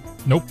Hills?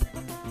 Nope.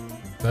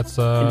 That's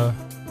all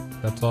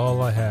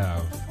I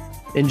have.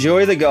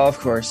 Enjoy the golf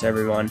course,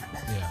 everyone.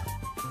 Yeah.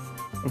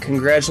 And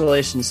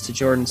congratulations to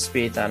Jordan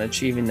Spieth on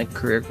achieving the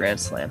career Grand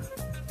Slam.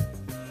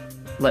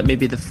 Let me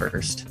be the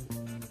first.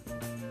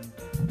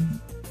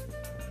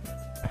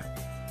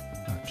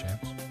 Not a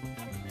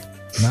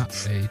chance. Not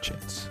a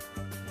chance.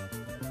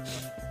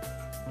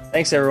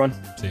 Thanks, everyone.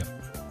 See ya.